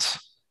that.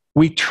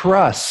 We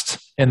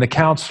trust in the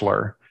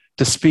counselor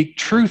to speak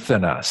truth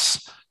in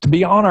us, to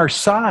be on our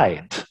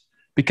side,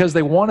 because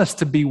they want us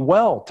to be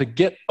well, to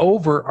get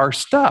over our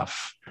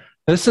stuff.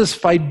 This is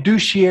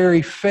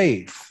fiduciary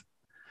faith.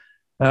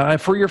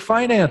 For your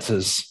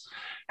finances,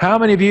 how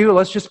many of you,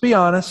 let's just be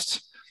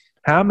honest,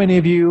 how many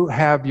of you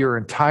have your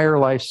entire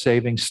life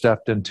savings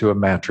stuffed into a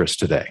mattress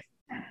today?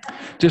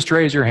 Just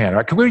raise your hand.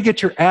 Right? Can we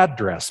get your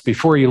address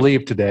before you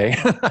leave today?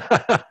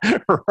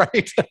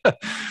 Right?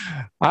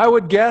 I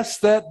would guess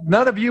that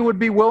none of you would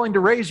be willing to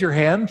raise your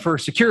hand for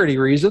security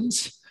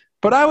reasons,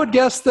 but I would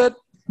guess that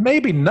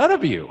maybe none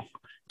of you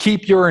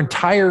keep your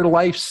entire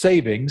life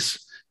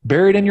savings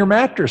buried in your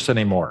mattress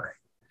anymore,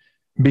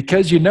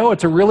 because you know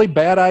it's a really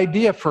bad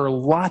idea for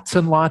lots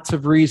and lots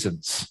of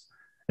reasons.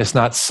 It's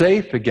not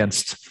safe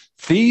against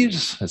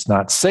thieves. It's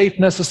not safe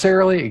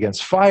necessarily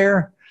against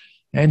fire.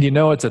 And you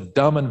know it's a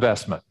dumb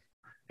investment.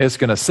 It's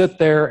going to sit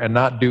there and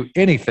not do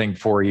anything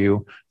for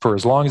you for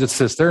as long as it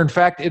sits there. In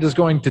fact, it is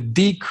going to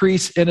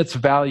decrease in its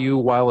value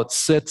while it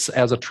sits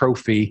as a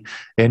trophy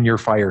in your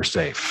fire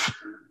safe.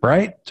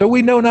 Right? So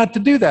we know not to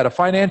do that. A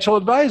financial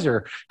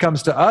advisor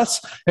comes to us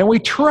and we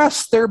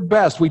trust their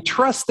best. We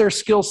trust their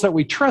skill set.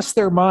 We trust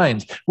their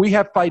minds. We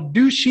have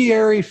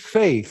fiduciary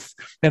faith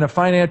in a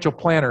financial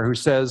planner who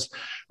says,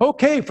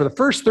 okay, for the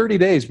first 30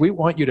 days, we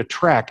want you to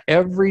track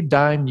every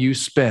dime you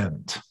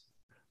spend.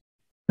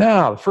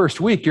 Now, the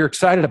first week, you're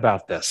excited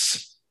about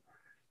this.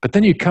 But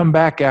then you come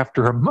back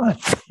after a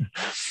month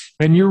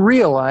and you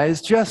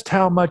realize just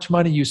how much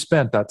money you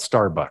spent at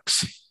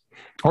Starbucks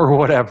or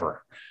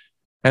whatever.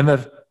 And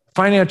the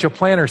financial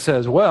planner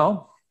says,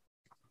 well,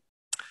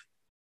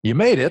 you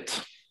made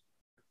it.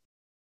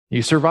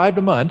 You survived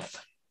a month.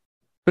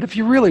 But if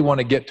you really want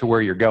to get to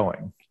where you're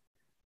going,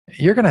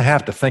 you're going to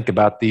have to think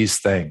about these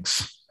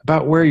things,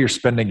 about where you're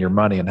spending your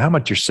money and how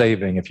much you're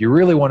saving if you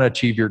really want to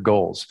achieve your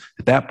goals.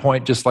 At that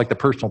point, just like the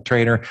personal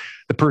trainer,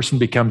 the person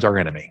becomes our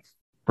enemy,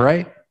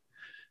 right?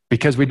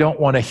 Because we don't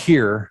want to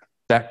hear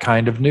that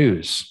kind of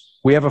news.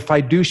 We have a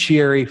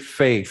fiduciary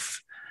faith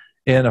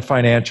in a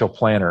financial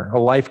planner, a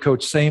life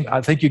coach, same. I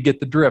think you get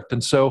the drift.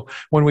 And so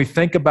when we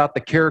think about the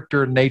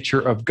character and nature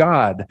of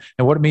God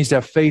and what it means to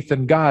have faith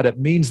in God, it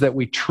means that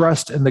we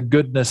trust in the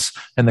goodness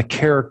and the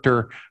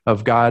character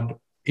of God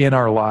in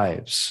our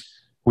lives.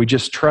 We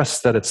just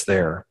trust that it's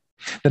there.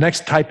 The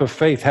next type of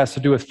faith has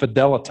to do with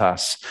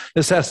fidelitas.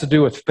 This has to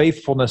do with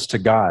faithfulness to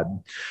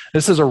God.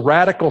 This is a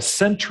radical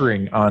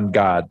centering on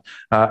God,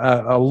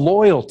 a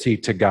loyalty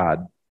to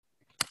God.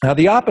 Now,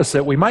 the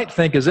opposite we might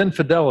think is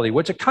infidelity,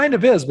 which it kind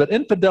of is, but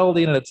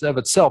infidelity in of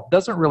itself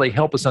doesn't really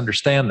help us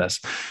understand this.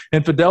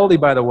 Infidelity,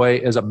 by the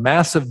way, is a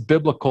massive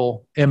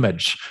biblical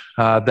image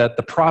that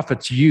the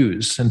prophets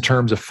use in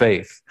terms of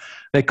faith.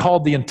 The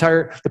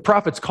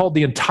prophets called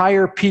the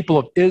entire people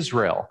of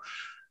Israel.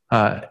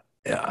 What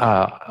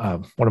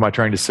am I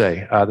trying to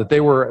say?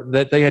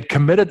 That they had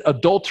committed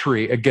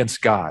adultery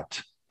against God.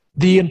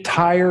 The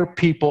entire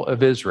people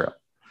of Israel.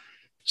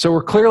 So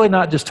we're clearly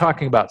not just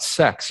talking about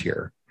sex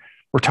here.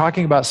 We're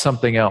talking about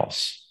something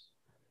else.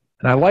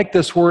 And I like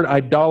this word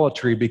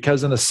idolatry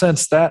because in a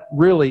sense that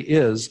really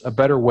is a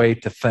better way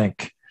to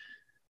think.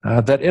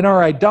 That in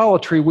our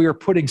idolatry we are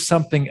putting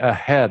something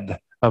ahead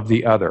of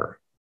the other.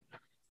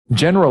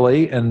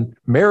 Generally in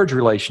marriage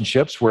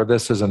relationships where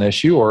this is an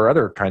issue, or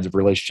other kinds of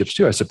relationships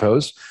too, I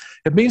suppose,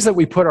 it means that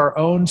we put our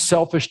own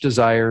selfish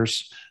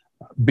desires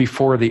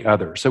before the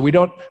other. So we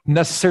don't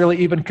necessarily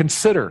even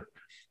consider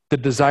the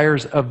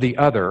desires of the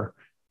other.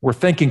 We're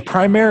thinking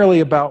primarily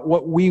about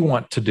what we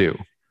want to do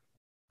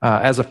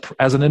as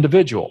an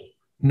individual,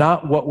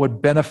 not what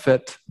would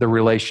benefit the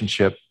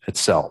relationship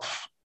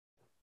itself.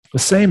 The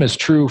same is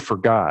true for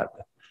God.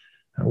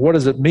 What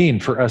does it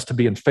mean for us to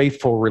be in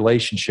faithful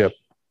relationship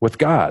with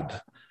God?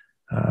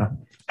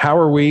 How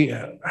are we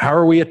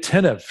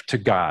attentive to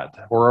God,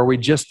 or are we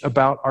just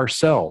about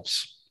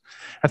ourselves?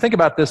 I think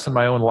about this in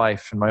my own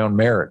life, in my own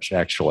marriage,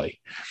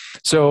 actually.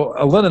 So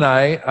Lynn and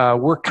I,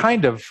 we're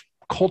kind of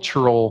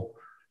cultural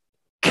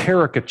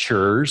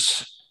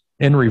caricatures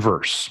in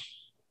reverse.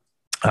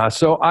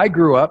 So I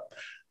grew up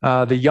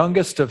the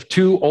youngest of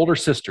two older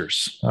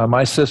sisters.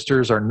 My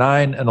sisters are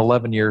 9 and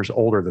 11 years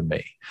older than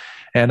me.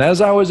 And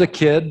as I was a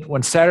kid,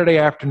 when Saturday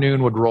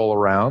afternoon would roll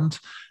around,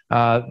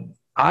 I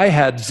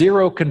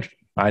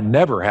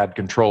never had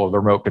control of the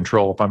remote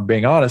control, if I'm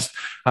being honest.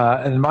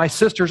 And my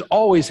sisters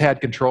always had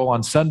control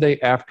on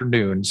Sunday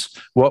afternoons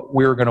what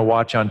we were going to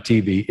watch on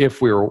TV, if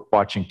we were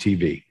watching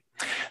TV.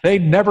 They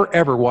never,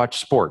 ever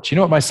watched sports. You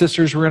know what my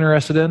sisters were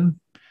interested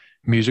in?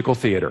 Musical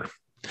theater.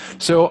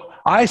 So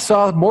I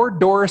saw more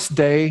Doris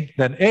Day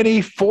than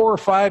any 4 or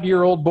 5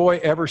 year old boy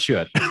ever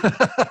should,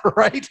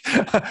 right?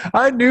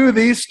 I knew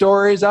these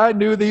stories. I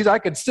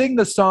could sing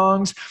the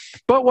songs.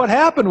 But what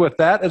happened with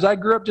that is I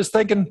grew up just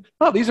thinking,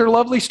 oh, these are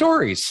lovely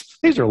stories.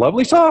 These are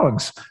lovely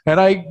songs.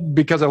 And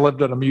because I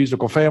lived in a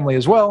musical family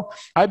as well,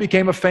 I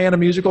became a fan of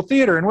musical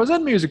theater and was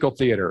in musical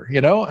theater,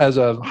 as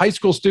a high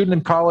school student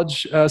and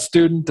college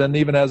student, and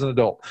even as an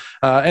adult.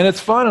 And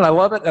it's fun and I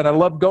love it. And I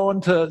love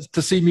going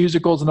to see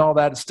musicals and all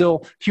that. It's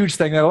still a huge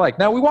thing that I like.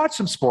 Now, we watch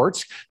some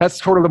sports.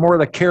 That's sort of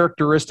the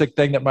characteristic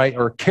thing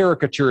or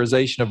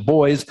caricaturization of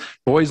boys.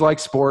 Boys like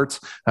sports,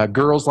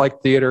 girls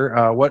like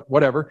theater,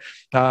 whatever.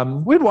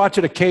 We'd watch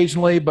it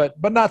occasionally, but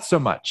not so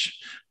much.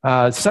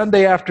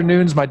 Sunday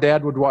afternoons, my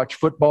dad would watch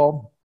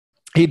football.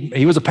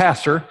 He was a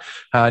pastor,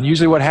 and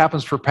usually what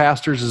happens for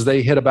pastors is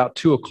they hit about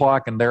 2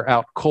 o'clock and they're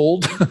out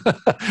cold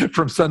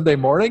from Sunday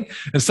morning.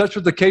 And such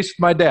was the case with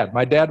my dad.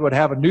 My dad would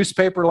have a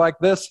newspaper like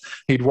this.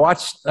 He'd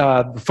watch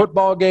the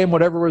football game,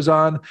 whatever was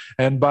on,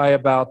 and by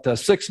about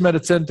 6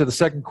 minutes into the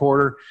second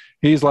quarter,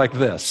 he's like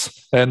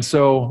this. And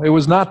so it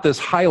was not this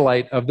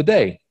highlight of the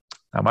day.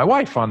 Now, my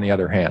wife, on the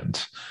other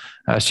hand,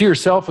 she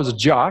herself was a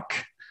jock,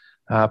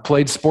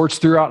 played sports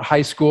throughout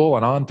high school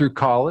and on through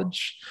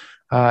college.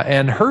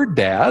 And her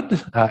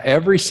dad,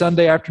 every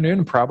Sunday afternoon,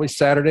 and probably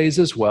Saturdays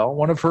as well,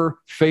 one of her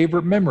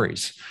favorite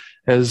memories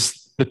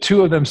is the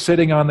two of them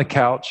sitting on the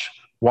couch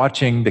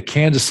watching the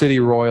Kansas City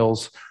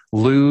Royals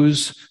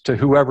lose to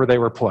whoever they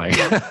were playing.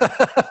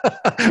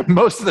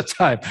 Most of the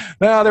time.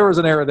 Now, there was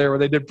an era there where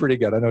they did pretty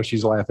good. I know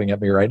she's laughing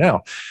at me right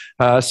now.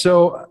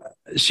 So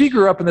she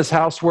grew up in this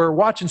house where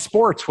watching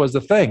sports was the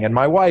thing. And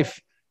my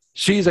wife,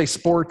 she's a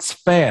sports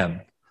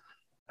fan.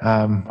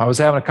 I was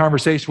having a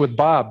conversation with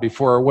Bob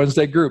before our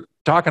Wednesday group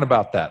talking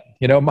about that.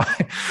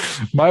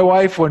 My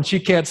wife, when she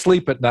can't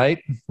sleep at night,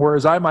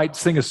 whereas I might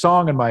sing a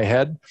song in my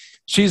head,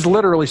 she's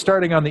literally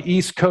starting on the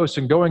East Coast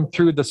and going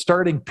through the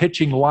starting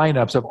pitching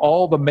lineups of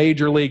all the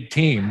major league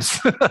teams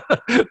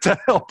to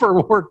help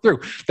her work through.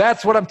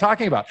 That's what I'm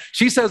talking about.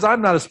 She says,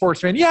 I'm not a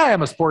sports fan. Yeah, I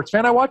am a sports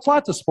fan. I watch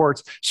lots of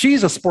sports.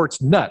 She's a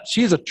sports nut.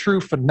 She's a true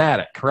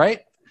fanatic, right?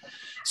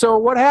 So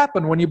what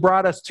happened when you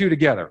brought us two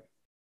together?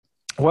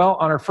 Well,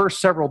 on our first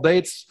several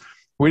dates,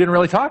 we didn't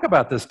really talk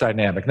about this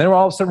dynamic. And then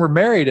all of a sudden we're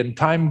married and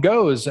time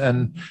goes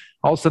and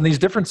all of a sudden these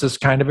differences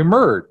kind of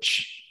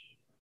emerge.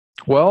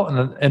 Well,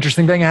 an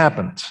interesting thing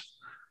happened.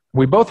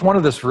 We both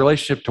wanted this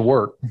relationship to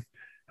work and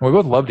we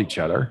both loved each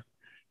other.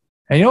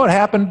 And you know what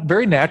happened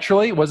very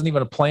naturally? It wasn't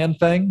even a planned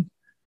thing.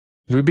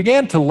 We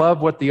began to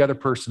love what the other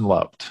person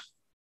loved.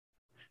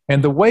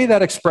 And the way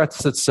that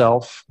expresses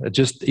itself, it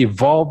just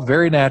evolved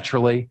very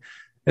naturally,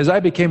 as I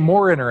became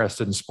more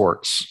interested in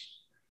sports.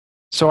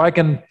 So I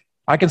can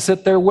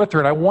sit there with her,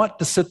 and I want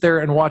to sit there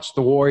and watch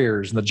the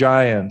Warriors and the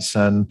Giants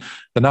and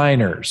the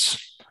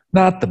Niners.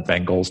 Not the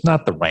Bengals,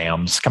 not the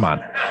Rams, come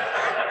on.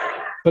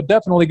 But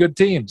definitely good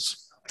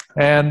teams.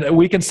 And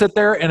we can sit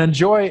there and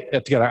enjoy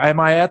it together. Am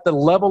I at the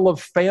level of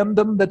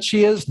fandom that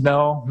she is?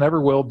 No, never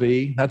will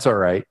be. That's all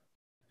right.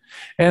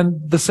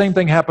 And the same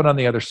thing happened on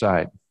the other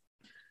side.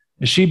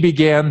 She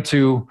began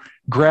to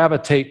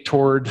gravitate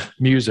toward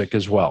music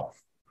as well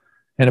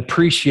and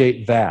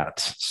appreciate that,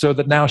 so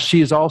that now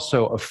she is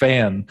also a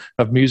fan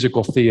of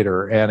musical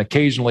theater and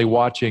occasionally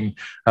watching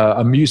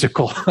a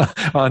musical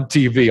on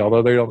TV,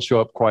 although they don't show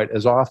up quite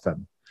as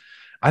often.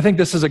 I think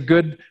this is a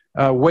good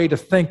way to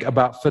think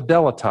about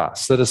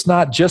fidelitas, that it's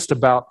not just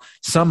about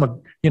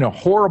some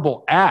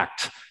horrible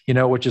act,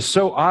 which is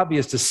so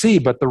obvious to see,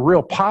 but the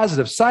real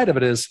positive side of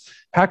it is,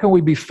 how can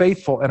we be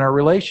faithful in our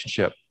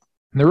relationship?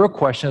 And the real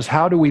question is,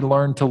 how do we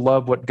learn to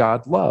love what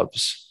God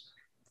loves?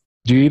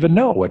 Do you even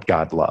know what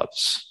God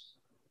loves?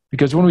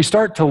 Because when we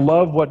start to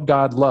love what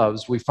God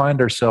loves, we find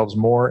ourselves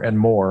more and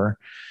more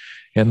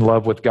in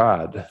love with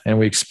God, and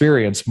we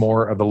experience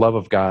more of the love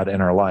of God in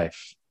our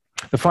life.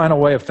 The final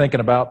way of thinking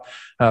about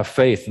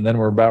faith, and then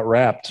we're about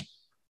wrapped,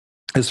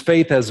 is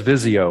faith as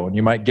visio. And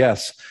you might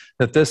guess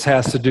that this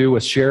has to do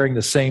with sharing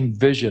the same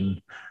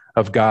vision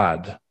of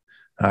God.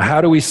 How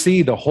do we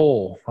see the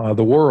whole,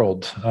 the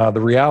world, the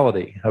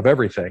reality of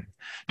everything?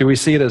 Do we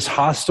see it as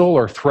hostile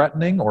or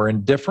threatening or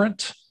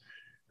indifferent?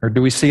 Or do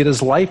we see it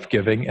as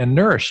life-giving and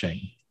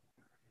nourishing?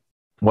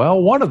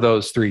 Well, one of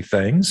those three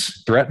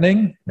things,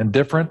 threatening,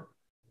 indifferent,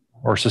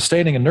 or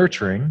sustaining and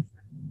nurturing,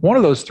 one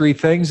of those three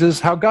things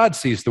is how God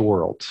sees the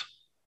world.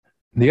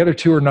 The other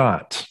two are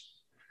not.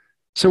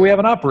 So we have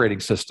an operating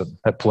system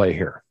at play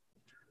here.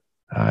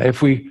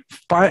 If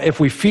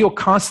we feel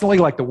constantly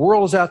like the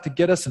world is out to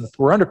get us and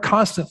we're under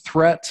constant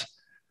threat,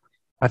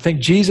 I think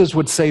Jesus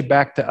would say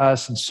back to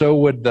us, and so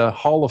would the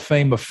Hall of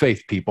Fame of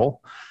Faith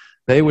people,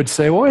 they would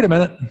say, well, wait a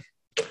minute.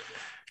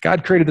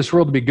 God created this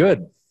world to be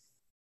good.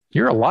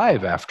 You're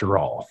alive after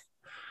all.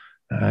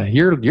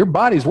 Your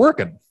body's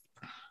working.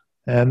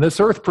 And this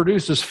earth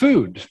produces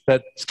food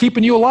that's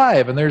keeping you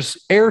alive, and there's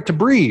air to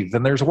breathe,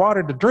 and there's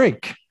water to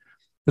drink.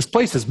 This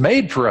place is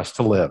made for us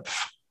to live.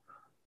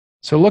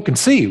 So look and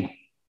see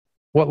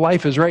what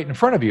life is right in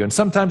front of you. And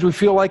sometimes we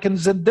feel like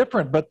it's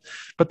indifferent, but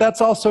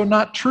that's also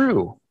not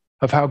true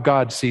of how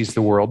God sees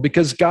the world,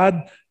 because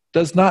God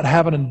does not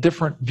have an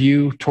indifferent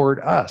view toward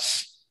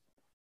us.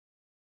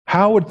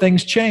 How would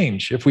things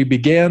change if we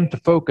began to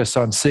focus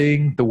on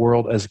seeing the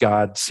world as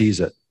God sees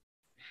it?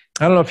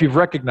 I don't know if you've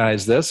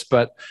recognized this,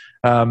 but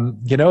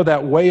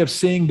that way of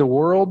seeing the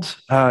world,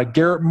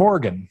 Garrett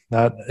Morgan,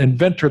 that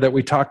inventor that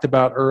we talked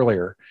about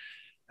earlier,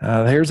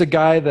 here's a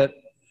guy that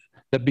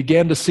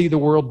began to see the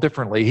world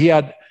differently. He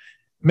had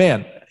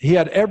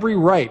every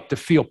right to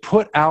feel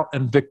put out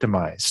and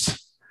victimized.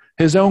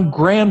 His own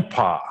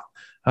grandpa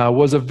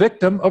was a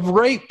victim of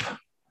rape.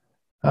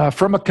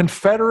 From a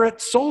Confederate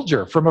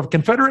soldier, from a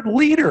Confederate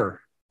leader.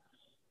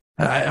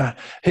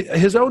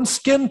 His own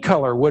skin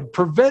color would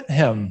prevent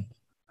him,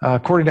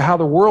 according to how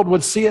the world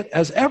would see it,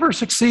 as ever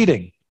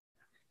succeeding.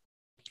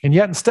 And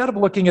yet, instead of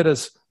looking at it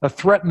as a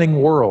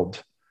threatening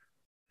world,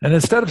 and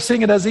instead of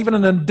seeing it as even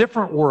an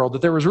indifferent world,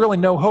 that there was really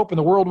no hope and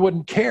the world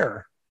wouldn't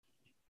care,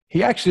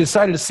 he actually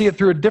decided to see it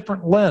through a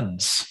different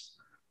lens,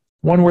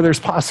 one where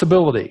there's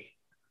possibility,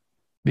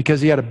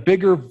 because he had a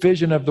bigger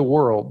vision of the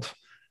world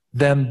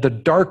than the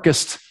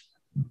darkest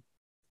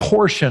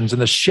portions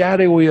and the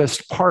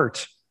shadowiest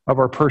part of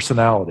our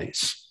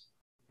personalities.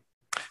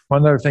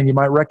 One other thing you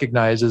might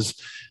recognize is,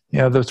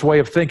 this way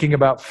of thinking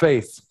about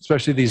faith,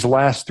 especially these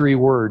last three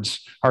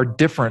words, are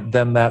different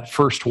than that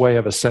first way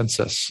of a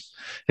census.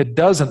 It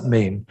doesn't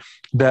mean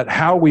that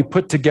how we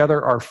put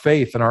together our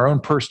faith and our own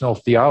personal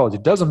theology,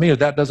 it doesn't mean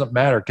that doesn't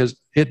matter, because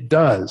it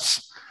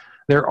does.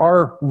 There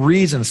are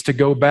reasons to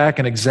go back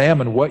and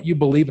examine what you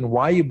believe and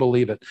why you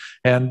believe it.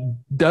 And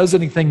does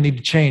anything need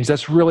to change?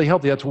 That's really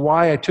healthy. That's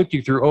why I took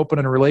you through open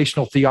and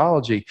relational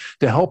theology,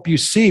 to help you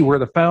see where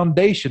the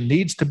foundation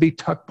needs to be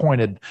tuck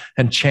pointed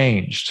and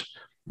changed.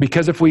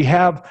 Because if we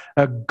have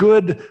a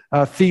good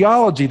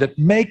theology that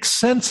makes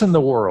sense in the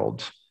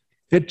world,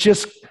 it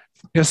just,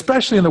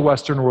 especially in the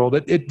Western world,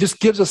 it just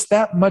gives us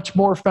that much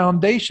more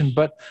foundation.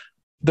 But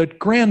the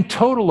grand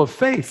total of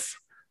faith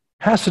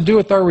has to do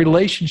with our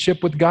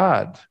relationship with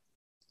God.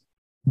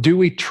 Do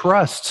we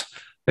trust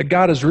that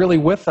God is really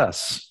with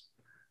us,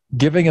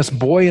 giving us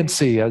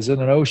buoyancy as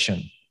in an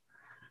ocean?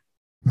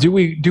 Do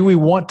we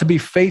want to be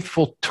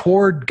faithful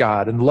toward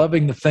God and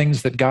loving the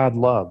things that God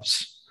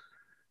loves?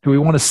 Do we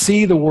want to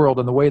see the world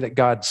in the way that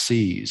God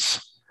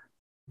sees?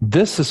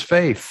 This is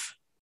faith.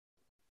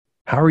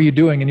 How are you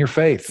doing in your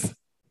faith?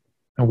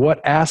 And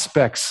what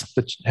aspects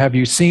have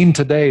you seen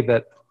today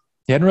that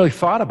you hadn't really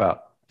thought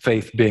about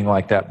faith being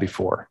like that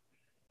before?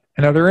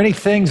 And are there any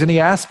things, any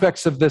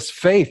aspects of this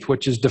faith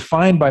which is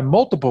defined by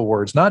multiple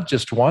words, not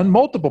just one,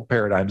 multiple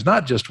paradigms,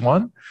 not just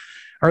one?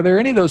 Are there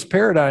any of those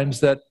paradigms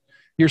that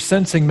you're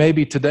sensing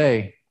maybe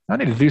today? I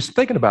need to do some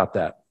thinking about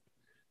that.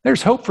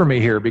 There's hope for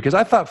me here, because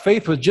I thought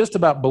faith was just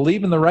about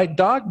believing the right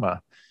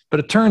dogma, but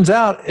it turns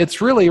out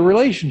it's really a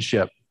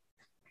relationship,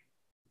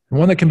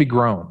 one that can be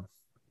grown,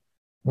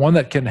 one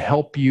that can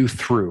help you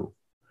through,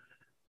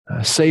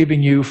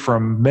 saving you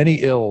from many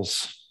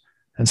ills,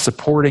 and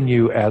supporting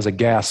you as a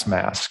gas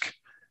mask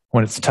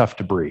when it's tough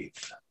to breathe.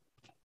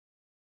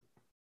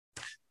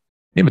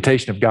 The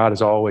invitation of God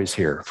is always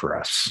here for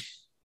us,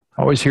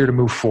 always here to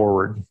move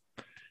forward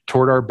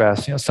toward our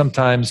best.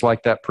 Sometimes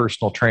like that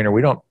personal trainer,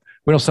 we don't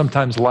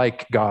sometimes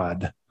like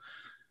God.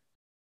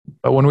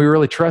 But when we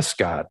really trust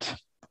God,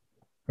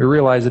 we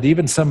realize that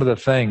even some of the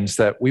things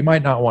that we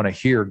might not want to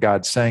hear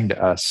God saying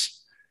to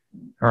us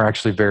are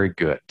actually very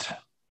good.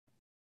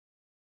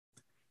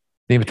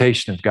 The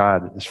invitation of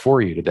God is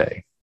for you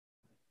today.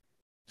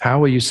 How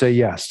will you say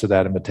yes to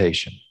that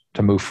invitation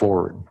to move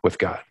forward with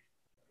God?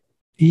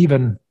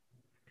 Even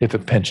if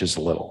it pinches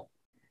a little.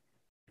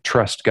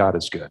 Trust God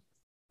is good.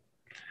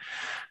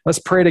 Let's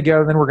pray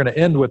together, and then we're going to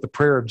end with the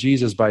prayer of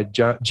Jesus by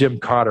Jim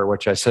Cotter,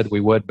 which I said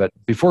we would. But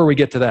before we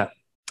get to that,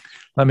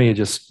 let me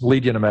just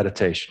lead you in a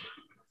meditation.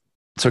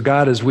 So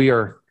God, as we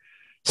are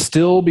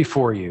still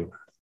before you,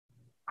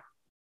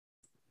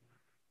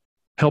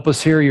 help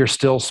us hear your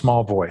still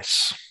small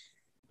voice.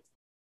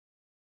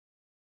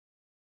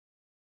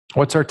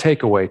 What's our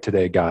takeaway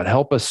today, God?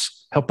 Help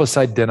us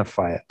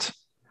identify it.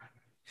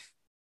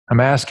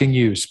 I'm asking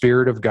you,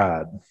 Spirit of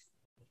God,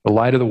 the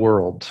light of the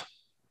world,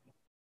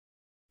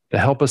 to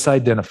help us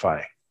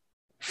identify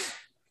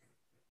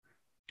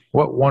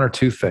what one or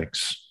two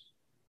things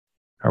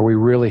are we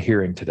really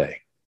hearing today.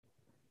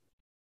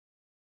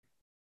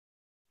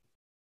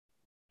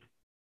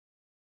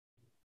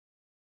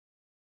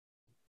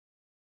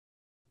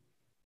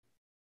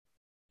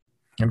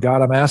 And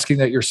God, I'm asking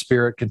that your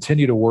Spirit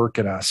continue to work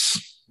in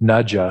us,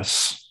 nudge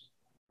us,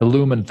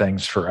 illumine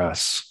things for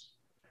us.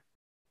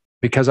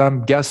 Because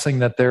I'm guessing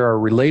that there are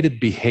related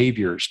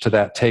behaviors to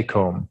that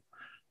take-home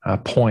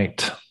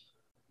point.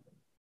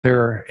 There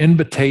are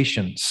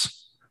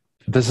invitations.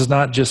 This is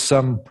not just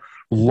some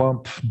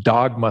lump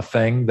dogma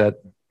thing that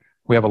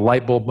we have a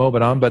light bulb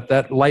moment on, but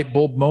that light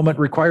bulb moment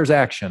requires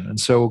action. And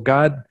so,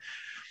 God,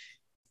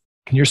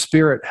 can your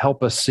Spirit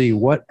help us see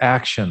what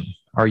action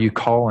are you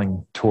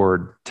calling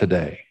toward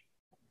today?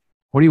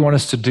 What do you want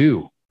us to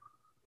do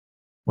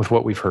with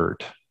what we've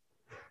heard?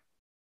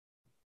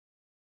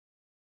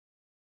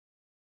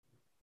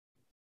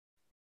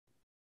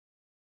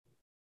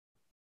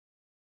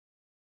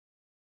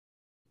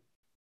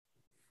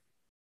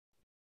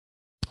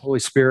 Holy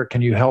Spirit,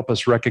 can you help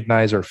us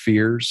recognize our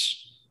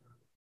fears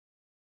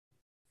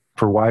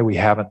for why we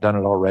haven't done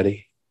it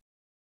already?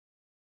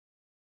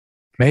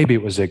 Maybe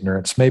it was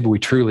ignorance. Maybe we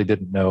truly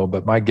didn't know,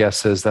 but my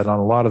guess is that on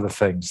a lot of the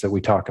things that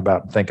we talk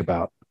about and think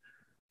about,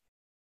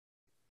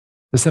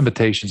 this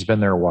invitation's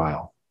been there a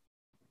while.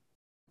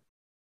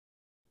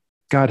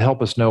 God,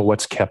 help us know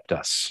what's kept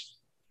us.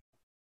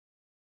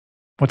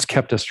 What's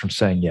kept us from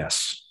saying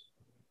yes?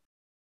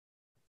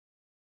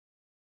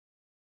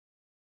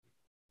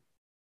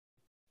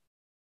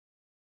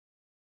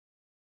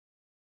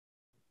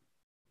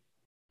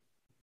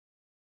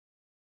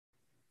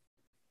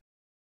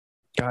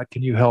 God,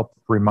 can you help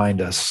remind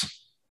us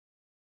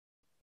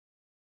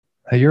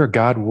that you're a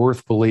God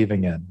worth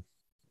believing in?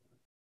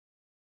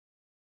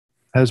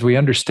 As we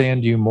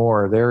understand you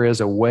more, there is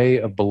a way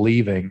of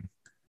believing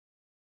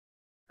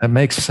that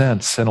makes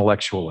sense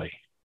intellectually.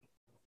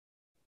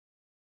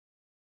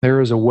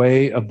 There is a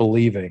way of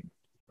believing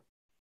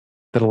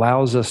that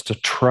allows us to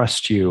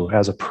trust you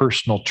as a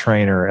personal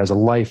trainer, as a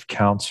life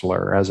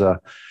counselor, as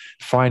a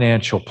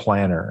financial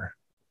planner.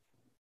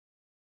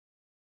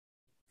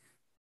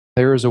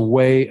 There is a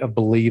way of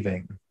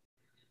believing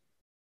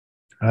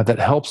that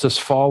helps us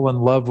fall in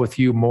love with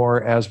you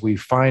more as we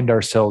find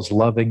ourselves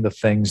loving the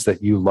things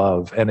that you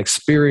love and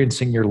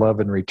experiencing your love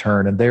in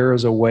return. And there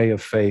is a way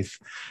of faith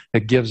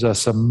that gives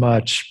us a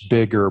much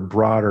bigger,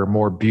 broader,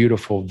 more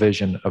beautiful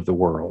vision of the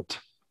world.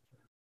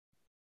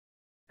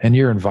 And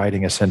you're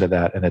inviting us into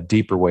that in a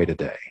deeper way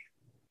today.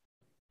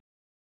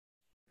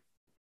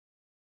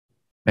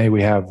 May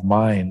we have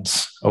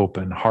minds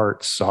open,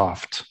 hearts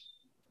soft,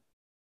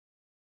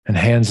 and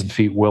hands and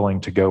feet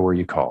willing to go where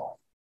you call.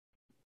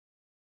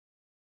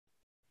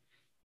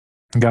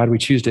 God, we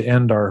choose to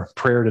end our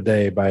prayer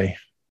today by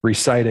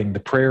reciting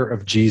the prayer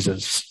of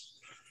Jesus.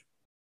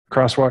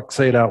 Crosswalk,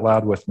 say it out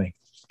loud with me.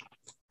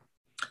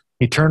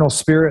 Eternal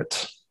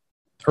Spirit,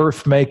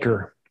 earth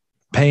maker,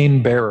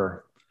 pain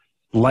bearer,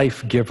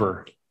 life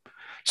giver,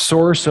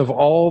 source of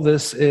all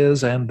this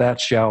is and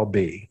that shall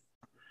be,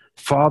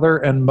 Father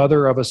and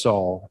Mother of us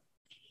all,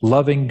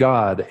 loving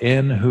God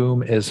in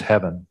whom is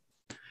heaven.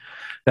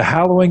 The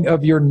hallowing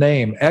of your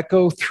name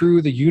echo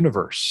through the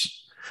universe.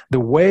 The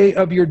way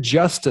of your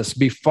justice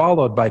be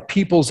followed by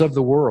peoples of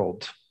the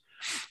world.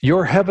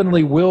 Your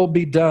heavenly will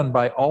be done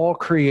by all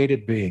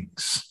created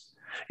beings.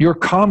 Your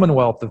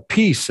commonwealth of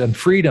peace and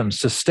freedom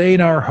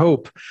sustain our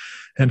hope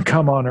and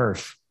come on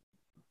earth.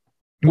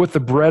 With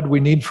the bread we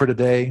need for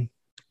today,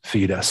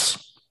 feed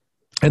us.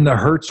 In the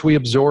hurts we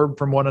absorb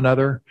from one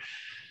another,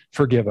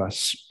 forgive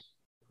us.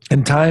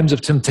 In times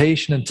of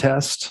temptation and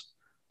test,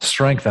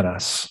 strengthen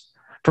us.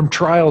 From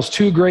trials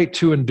too great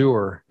to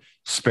endure,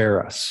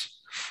 spare us.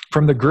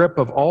 From the grip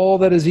of all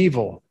that is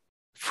evil,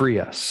 free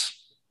us.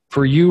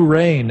 For you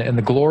reign in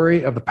the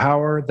glory of the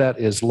power that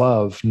is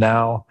love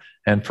now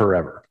and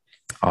forever.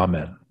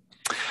 Amen.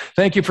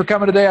 Thank you for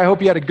coming today. I hope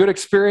you had a good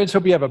experience.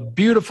 Hope you have a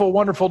beautiful,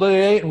 wonderful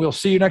day, and we'll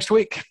see you next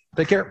week.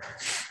 Take care.